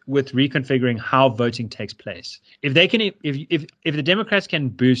with reconfiguring how voting takes place, if the Democrats can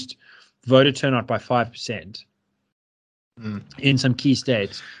boost voter turnout by 5% in some key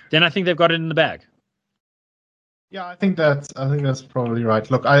states, then I think they've got it in the bag. Yeah, I think that's probably right.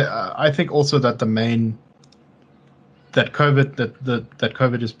 Look, I think also that that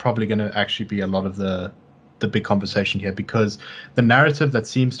COVID is probably going to actually be a lot of the big conversation here, because the narrative that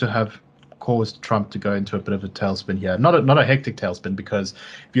seems to have caused Trump to go into a bit of a tailspin here, not a hectic tailspin, because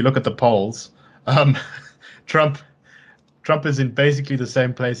if you look at the polls, Trump is in basically the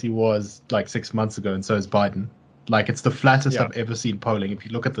same place he was like 6 months ago, and so is Biden. Like, it's the flattest I've ever seen polling. If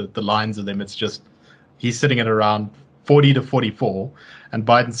you look at the lines of them, it's just he's sitting at around 40 to 44, and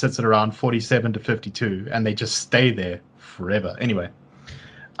Biden sits at around 47 to 52, and they just stay there forever. Anyway,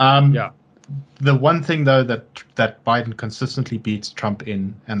 the one thing though that Biden consistently beats Trump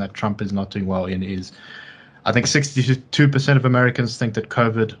in, and that Trump is not doing well in, is I think 62% of Americans think that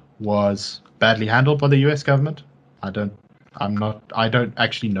COVID was badly handled by the U.S. government. I don't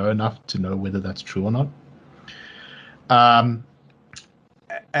actually know enough to know whether that's true or not.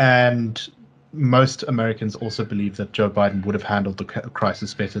 And most Americans also believe that Joe Biden would have handled the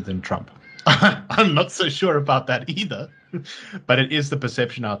crisis better than Trump. I'm not so sure about that either, but it is the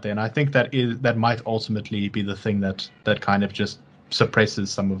perception out there, and I think that might ultimately be the thing that kind of just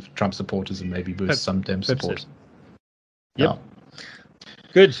suppresses some of Trump supporters and maybe boosts some Dem support. Yep.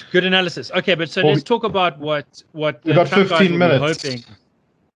 Yeah. Good analysis. Okay, but so let's talk about what the got Trump 15 guys minutes. Hoping.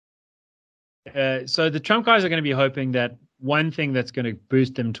 So the Trump guys are going to be hoping that one thing that's going to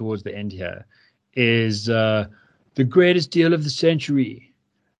boost them towards the end here is the greatest deal of the century,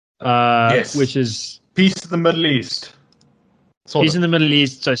 yes, which is peace in the Middle East. Peace in the Middle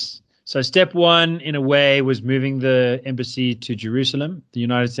East. So step one, in a way, was moving the embassy to Jerusalem, the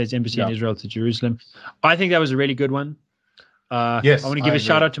United States Embassy in Israel to Jerusalem. I think that was a really good one. Yes, I want to give a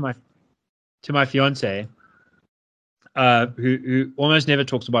shout out to my fiance, who almost never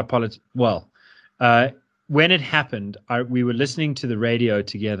talks about politics. Well, when it happened, we were listening to the radio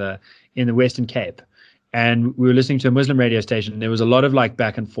together in the Western Cape, and we were listening to a Muslim radio station. There was a lot of like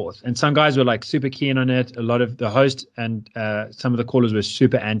back and forth, and some guys were like super keen on it. A lot of the host and some of the callers were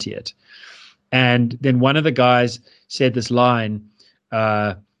super anti it. And then one of the guys said this line,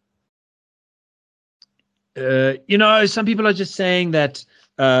 some people are just saying that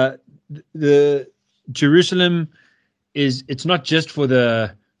the Jerusalem it's not just for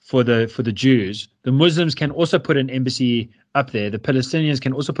the Jews. The Muslims can also put an embassy up there. The Palestinians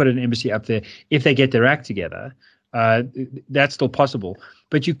can also put an embassy up there if they get their act together. That's still possible.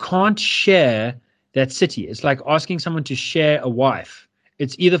 But you can't share that city. It's like asking someone to share a wife.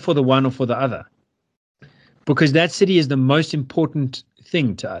 It's either for the one or for the other. Because that city is the most important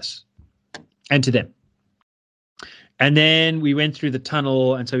thing to us and to them. And then we went through the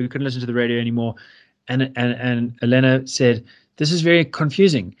tunnel, and so we couldn't listen to the radio anymore. And Elena said, this is very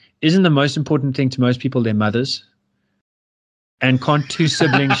confusing. Isn't the most important thing to most people their mothers? And can't two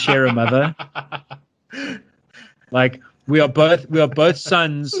siblings share a mother? Like, we are both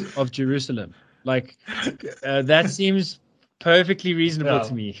sons of Jerusalem. Like, that seems perfectly reasonable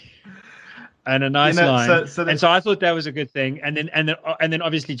to me, and a nice line. So I thought that was a good thing. And then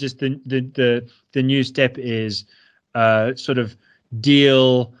obviously just the new step is sort of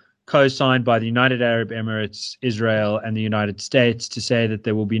deal co-signed by the United Arab Emirates, Israel, and the United States to say that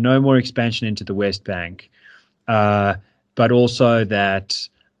there will be no more expansion into the West Bank. But also that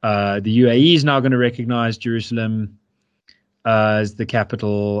the UAE is now going to recognize Jerusalem as the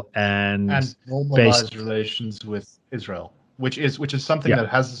capital and normalize relations with Israel, which is something that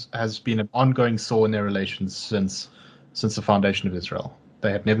has been an ongoing sore in their relations since the foundation of Israel.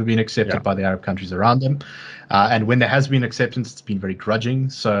 They have never been accepted by the Arab countries around them, and when there has been acceptance, it's been very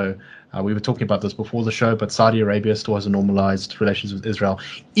grudging. So we were talking about this before the show, but Saudi Arabia still has a normalized relations with Israel,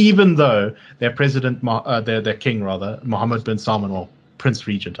 even though their president, their king rather, Mohammed bin Salman, or Prince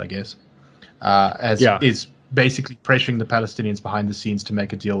Regent, I guess, is basically pressuring the Palestinians behind the scenes to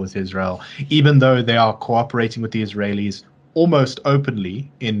make a deal with Israel, even though they are cooperating with the Israelis almost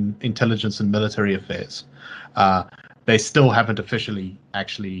openly in intelligence and military affairs. They still haven't officially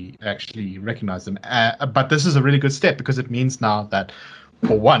actually recognized them. But this is a really good step, because it means now that,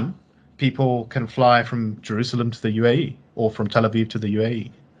 for one, people can fly from Jerusalem to the UAE or from Tel Aviv to the UAE,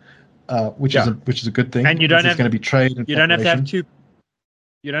 which is a good thing. And you don't have going to be trade and you don't have to have two.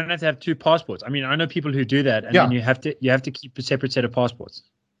 You don't have to have two passports. I mean, I know people who do that, and then you have to keep a separate set of passports.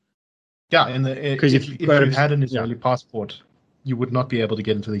 Yeah, because if you had an Israeli passport, you would not be able to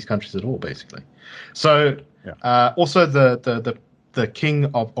get into these countries at all, basically. So, also the king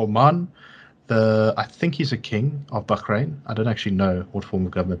of Oman, I think he's a king of Bahrain. I don't actually know what form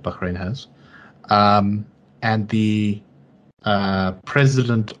of government Bahrain has, and the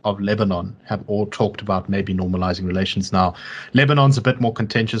president of Lebanon have all talked about maybe normalizing relations now. Lebanon's a bit more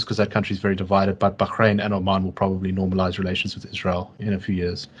contentious because that country is very divided, but Bahrain and Oman will probably normalize relations with Israel in a few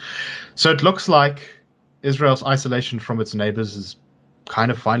years. So it looks like Israel's isolation from its neighbors is kind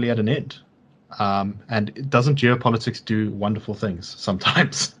of finally at an end. And doesn't geopolitics do wonderful things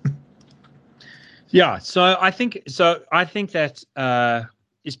sometimes? Yeah, so I think that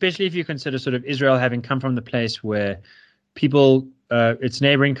especially if you consider sort of Israel having come from the place where people, its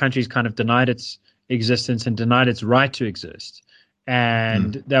neighboring countries kind of denied its existence and denied its right to exist.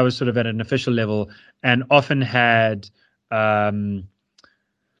 And that was sort of at an official level, and often had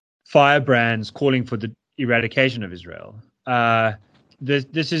firebrands calling for the eradication of Israel.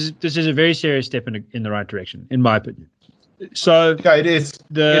 This is a very serious step in the right direction, in my opinion. So yeah, it is.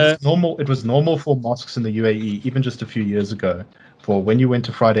 It's normal. It was normal for mosques in the UAE, even just a few years ago, for when you went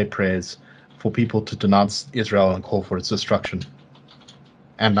to Friday prayers, for people to denounce Israel and call for its destruction.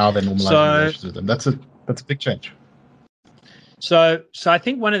 And now they're normalizing relations with them. That's a big change. So I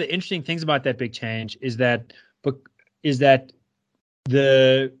think one of the interesting things about that big change is that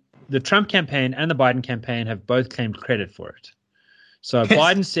the Trump campaign and the Biden campaign have both claimed credit for it. So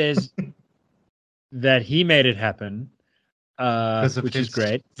Biden says that he made it happen, which is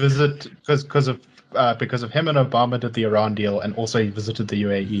great. Because of him and Obama did the Iran deal, and also he visited the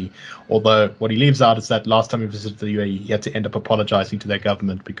UAE. Although what he leaves out is that last time he visited the UAE, he had to end up apologizing to their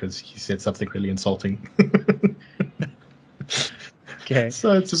government because he said something really insulting. Okay,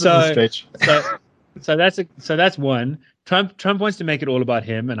 so it's a bit of a stretch. So that's one. Trump wants to make it all about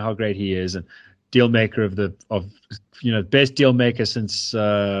him and how great he is, and deal maker of best deal maker since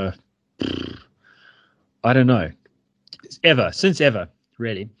I don't know, since ever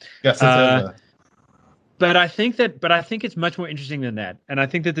really. Yeah, since ever. But I think it's much more interesting than that, and I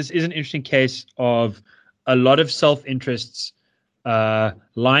think that this is an interesting case of a lot of self-interests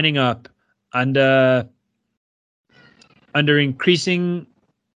lining up under increasing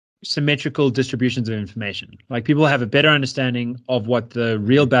symmetrical distributions of information. Like, people have a better understanding of what the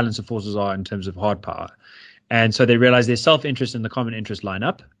real balance of forces are in terms of hard power, and so they realize their self-interest and the common interest line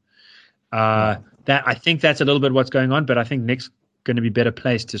up. That I think that's a little bit what's going on, but I think Nick's going to be better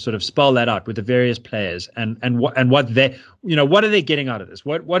placed to sort of spell that out with the various players and what they, what are they getting out of this?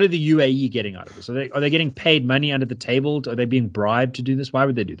 What are the UAE getting out of this? Are they getting paid money under the table? Are they being bribed to do this? Why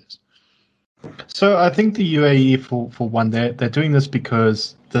would they do this? So I think the UAE, for one, they're doing this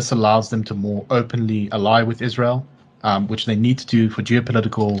because this allows them to more openly ally with Israel, which they need to do for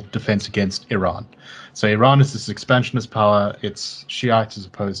geopolitical defense against Iran. So Iran is this expansionist power. It's Shiite as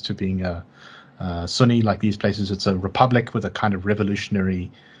opposed to being a Sunni, like these places. It's a republic with a kind of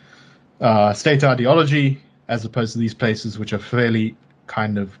revolutionary state ideology, as opposed to these places which are fairly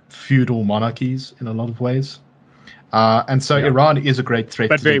kind of feudal monarchies in a lot of ways. And so Iran is a great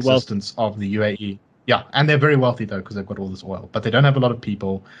threat to the existence of the UAE. Yeah, and they're very wealthy, though, because they've got all this oil. But they don't have a lot of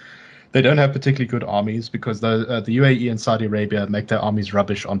people. They don't have particularly good armies because the UAE and Saudi Arabia make their armies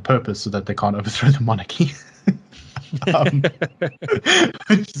rubbish on purpose so that they can't overthrow the monarchy.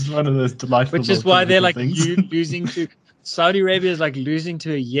 Which is one of those delightful. Which is why they're like losing to Saudi Arabia is like losing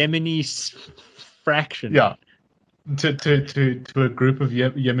to a Yemeni fraction. Yeah, to a group of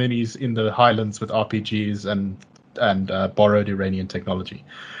Yemenis in the highlands with RPGs and borrowed Iranian technology.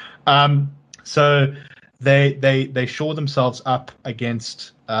 So they shore themselves up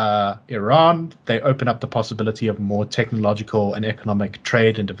against Iran. They open up the possibility of more technological and economic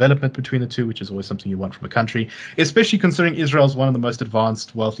trade and development between the two, which is always something you want from a country, especially considering Israel is one of the most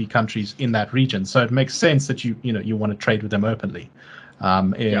advanced, wealthy countries in that region. So it makes sense that you want to trade with them openly.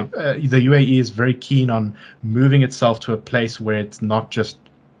 The UAE is very keen on moving itself to a place where it's not just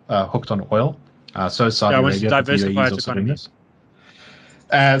hooked on oil. So Saudi Arabia, wants to diversify its economy.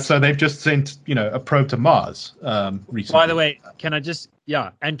 So they've just sent, a probe to Mars recently. By the way, can I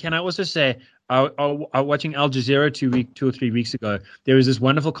also say, watching Al Jazeera 2 or 3 weeks ago, there was this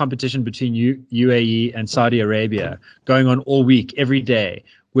wonderful competition between UAE and Saudi Arabia going on all week, every day,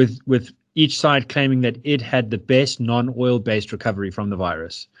 with each side claiming that it had the best non-oil-based recovery from the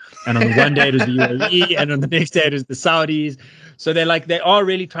virus. And on the one day it was the UAE, and on the next day it was the Saudis. So they are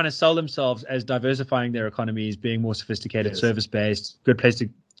really trying to sell themselves as diversifying their economies, being more sophisticated, service-based, good place to,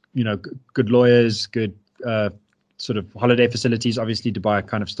 good lawyers, good sort of holiday facilities. Obviously, Dubai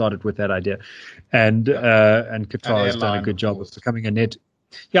kind of started with that idea, and Qatar has done a good job of becoming a net.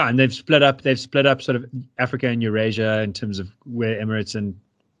 Yeah, and they've split up sort of Africa and Eurasia in terms of where Emirates and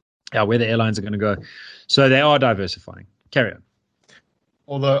where the airlines are going to go. So they are diversifying. Carry on.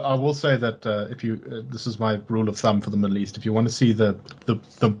 Although I will say that this is my rule of thumb for the Middle East. If you want to see the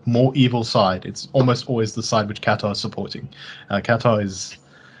more evil side, it's almost always the side which Qatar is supporting. Qatar is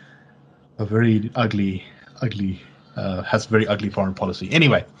a very ugly, has very ugly foreign policy.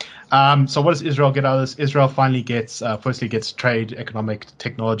 Anyway, so what does Israel get out of this? Israel finally gets, firstly gets trade, economic,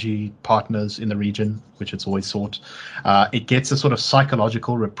 technology partners in the region, which it's always sought. It gets a sort of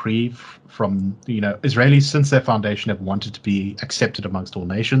psychological reprieve from, Israelis since their foundation have wanted to be accepted amongst all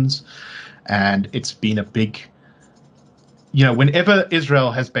nations. And it's been a big, whenever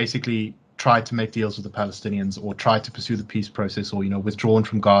Israel has basically tried to make deals with the Palestinians or tried to pursue the peace process or, withdrawn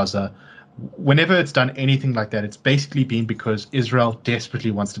from Gaza, whenever it's done anything like that, it's basically been because Israel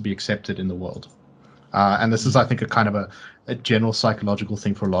desperately wants to be accepted in the world. And this is, I think, a kind of a general psychological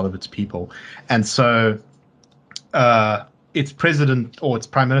thing for a lot of its people. And so its president or its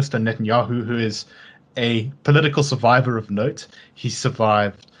prime minister, Netanyahu, who is a political survivor of note, he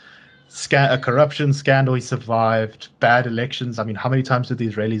survived a corruption scandal, he survived bad elections. I mean, how many times did the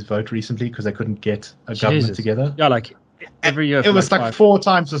Israelis vote recently because they couldn't get a government together? Yeah, like every year. It was like 4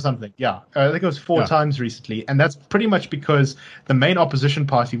 times or something. Yeah, I think it was 4 times recently. And that's pretty much because the main opposition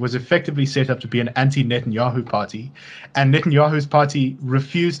party was effectively set up to be an anti-Netanyahu party. And Netanyahu's party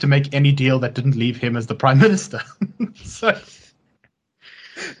refused to make any deal that didn't leave him as the prime minister. So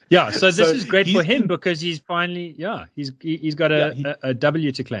this is great for him because he's finally, he's got a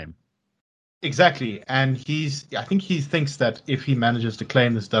W to claim. Exactly. And I think he thinks that if he manages to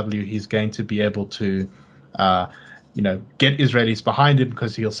claim this W, he's going to be able to get Israelis behind him,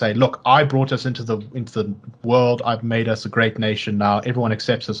 because he'll say, look, I brought us into the world. I've made us a great nation now. Everyone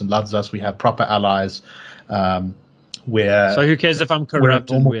accepts us and loves us. We have proper allies. So who cares if I'm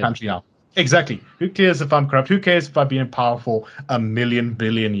corrupt? We're a normal country now. Exactly. Who cares if I'm corrupt? Who cares if I've been in power for 1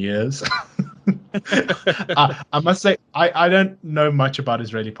 billion years? I must say, I don't know much about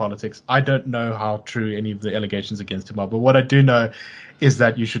Israeli politics. I don't know how true any of the allegations against him are. But what I do know is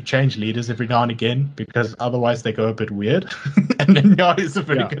that you should change leaders every now and again, because otherwise they go a bit weird. And Netanyahu is a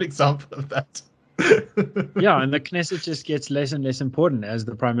very good example of that. And the Knesset just gets less and less important as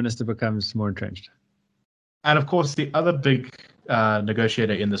the prime minister becomes more entrenched. And of course, the other big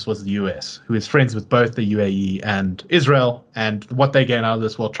negotiator in this was the US, who is friends with both the UAE and Israel. And what they gain out of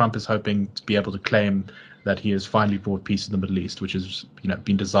this, well, Trump is hoping to be able to claim that he has finally brought peace in the Middle East, which has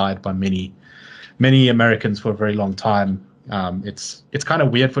been desired by many Americans for a very long time. It's kind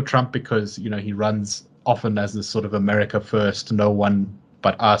of weird for Trump because he runs often as this sort of America first, no one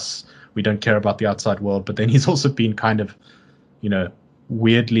but us. We don't care about the outside world. But then he's also been kind of,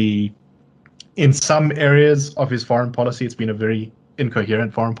 weirdly, in some areas of his foreign policy, it's been a very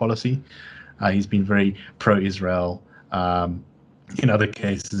incoherent foreign policy. He's been very pro-Israel. In other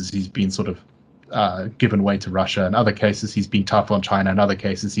cases, he's been sort of given way to Russia. In other cases, he's been tough on China. In other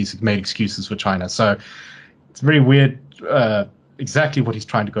cases, he's made excuses for China. So it's very weird exactly what he's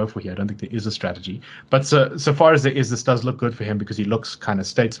trying to go for here. I don't think there is a strategy. But so far as there is, this does look good for him because he looks kind of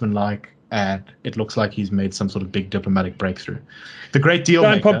statesman-like, and it looks like he's made some sort of big diplomatic breakthrough. The great deal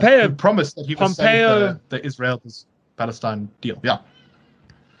maker Pompeo promised that he would save the Israel-Palestine deal. Yeah,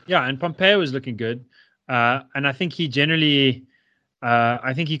 and Pompeo is looking good. And I think he generally,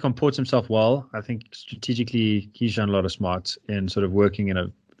 I think he comports himself well. I think strategically he's shown a lot of smarts in sort of working in a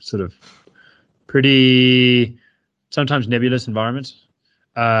sort of pretty sometimes nebulous environment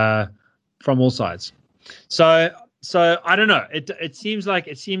from all sides. So I don't know. It seems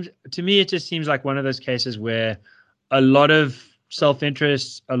to me, it just seems like one of those cases where a lot of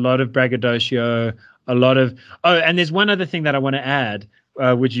self-interest, a lot of braggadocio, and there's one other thing that I want to add,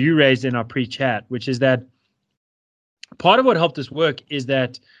 which you raised in our pre-chat, which is that part of what helped this work is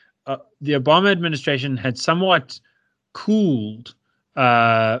that the Obama administration had somewhat cooled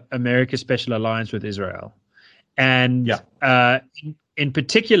America's special alliance with Israel. And in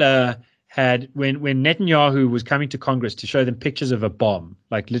particular, when Netanyahu was coming to Congress to show them pictures of a bomb,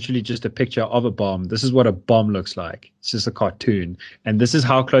 like literally just a picture of a bomb. This is what a bomb looks like. It's just a cartoon. And this is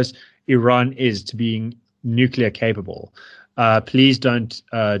how close Iran is to being nuclear capable. Please don't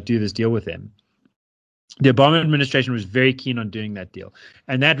do this deal with them. the Obama administration was very keen on doing that deal.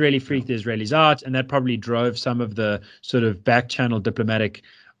 And that really freaked the Israelis out. And that probably drove some of the sort of back channel diplomatic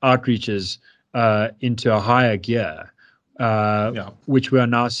outreaches into a higher gear, which we are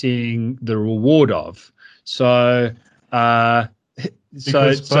now seeing the reward of. So, I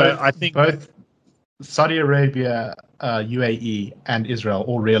think both Saudi Arabia, UAE, and Israel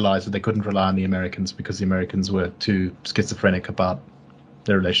all realized that they couldn't rely on the Americans because the Americans were too schizophrenic about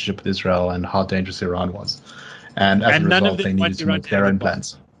their relationship with Israel and how dangerous Iran was. And as a result, they needed to make their own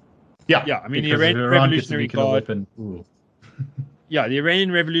plans. Yeah. I mean, the Iranian Revolutionary Guard. Yeah, the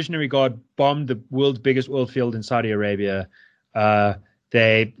Iranian Revolutionary Guard bombed the world's biggest oil field in Saudi Arabia.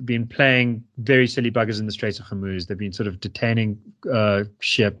 They've been playing very silly buggers in the Straits of Hormuz. They've been sort of detaining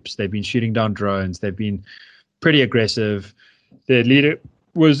ships. They've been shooting down drones. They've been pretty aggressive. Their leader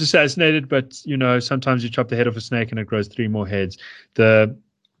was assassinated, but sometimes you chop the head off a snake and it grows 3 more heads. The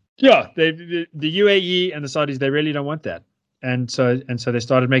UAE and the Saudis, they really don't want that, and so they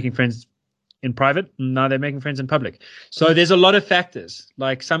started making friends in private, and now they're making friends in public. So there's a lot of factors,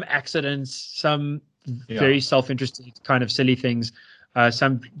 like some accidents, some very self-interested kind of silly things,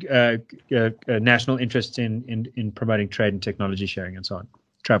 some national interests in promoting trade and technology sharing and so on,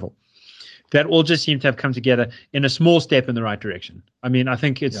 travel. That all just seem to have come together in a small step in the right direction. I mean, I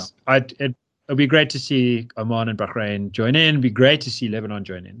think it'd be great to see Oman and Bahrain join in. It'd be great to see Lebanon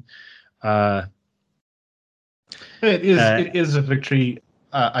join in. It is a victory,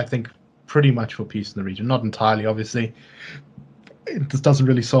 I think, pretty much for peace in the region. Not entirely, obviously. This doesn't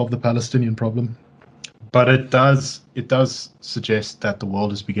really solve the Palestinian problem, but it does suggest that the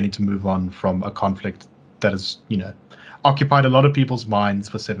world is beginning to move on from a conflict that has, occupied a lot of people's minds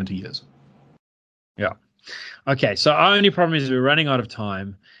for 70 years. Yeah. Okay. So our only problem is we're running out of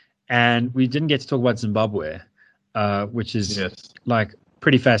time, and we didn't get to talk about Zimbabwe, which is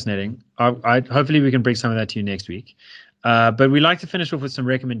pretty fascinating. Hopefully we can bring some of that to you next week. But we like to finish off with some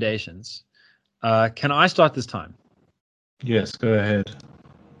recommendations. Can I start this time? Yes, go ahead.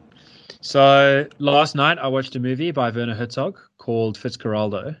 So last night I watched a movie by Werner Herzog called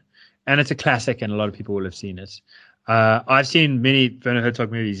Fitzcarraldo, and it's a classic, and a lot of people will have seen it. I've seen many Werner Herzog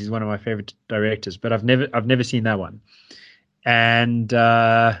movies. He's one of my favorite directors, but I've never seen that one. And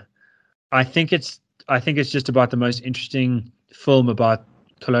I think it's just about the most interesting film about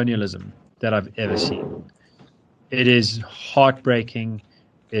colonialism that I've ever seen. It is heartbreaking.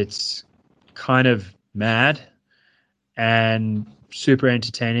 It's kind of mad and super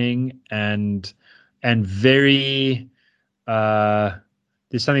entertaining and very there's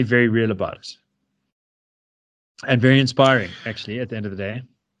something very real about it. And very inspiring, actually, at the end of the day.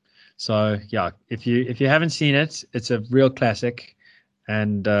 So, yeah, if you haven't seen it, it's a real classic.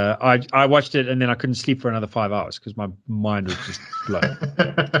 And I watched it, and then I couldn't sleep for another 5 hours because my mind was just blown.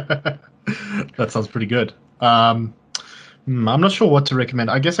 That sounds pretty good. I'm not sure what to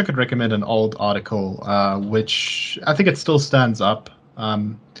recommend. I guess I could recommend an old article, which I think it still stands up.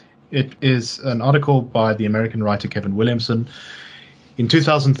 It is an article by the American writer Kevin Williamson. In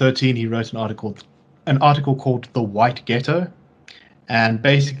 2013, he wrote an article called The White Ghetto, and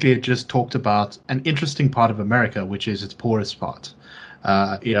basically it just talked about an interesting part of America, which is its poorest part.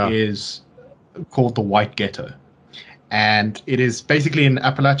 It is called the White Ghetto, and it is basically in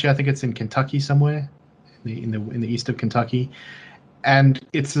Appalachia. I think it's in Kentucky somewhere, in the east of Kentucky, and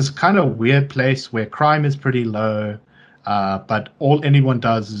it's this kind of weird place where crime is pretty low, but all anyone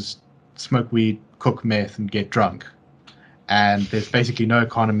does is smoke weed, cook meth, and get drunk. And there's basically no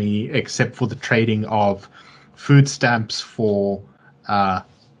economy except for the trading of food stamps for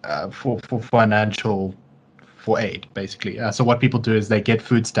aid, basically. So what people do is they get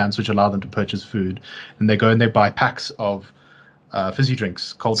food stamps which allow them to purchase food, and they go and they buy packs of fizzy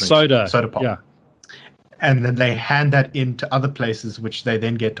drinks, cold drinks, soda pop, and then they hand that in to other places, which they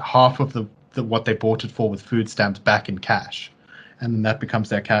then get half of the what they bought it for with food stamps back in cash. And then that becomes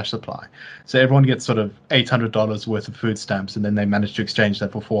their cash supply. So everyone gets sort of $800 worth of food stamps, and then they manage to exchange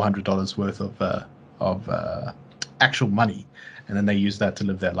that for $400 worth of actual money, and then they use that to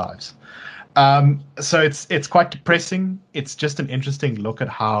live their lives. So it's quite depressing. It's just an interesting look at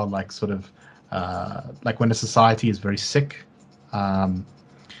how like when a society is very sick, and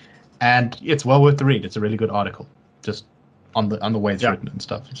it's well worth the read. It's a really good article, just on the way it's written and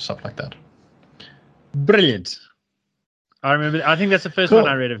stuff like that. Brilliant. I remember. I think that's the first one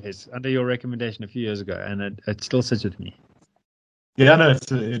I read of his under your recommendation a few years ago, and it still sits with me. Yeah, no,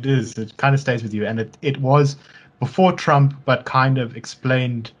 it is. It kind of stays with you, and it was before Trump, but kind of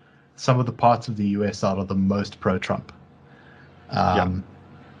explained some of the parts of the US that are the most pro-Trump.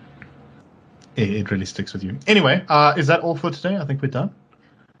 It really sticks with you. Anyway, is that all for today? I think we're done.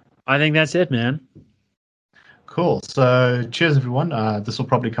 I think that's it, man. Cool. So, cheers, everyone. This will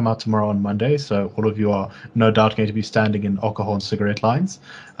probably come out tomorrow on Monday. So, all of you are no doubt going to be standing in alcohol and cigarette lines.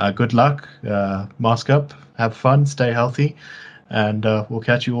 Good luck. Mask up. Have fun. Stay healthy. And we'll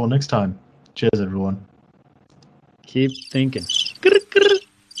catch you all next time. Cheers, everyone. Keep thinking.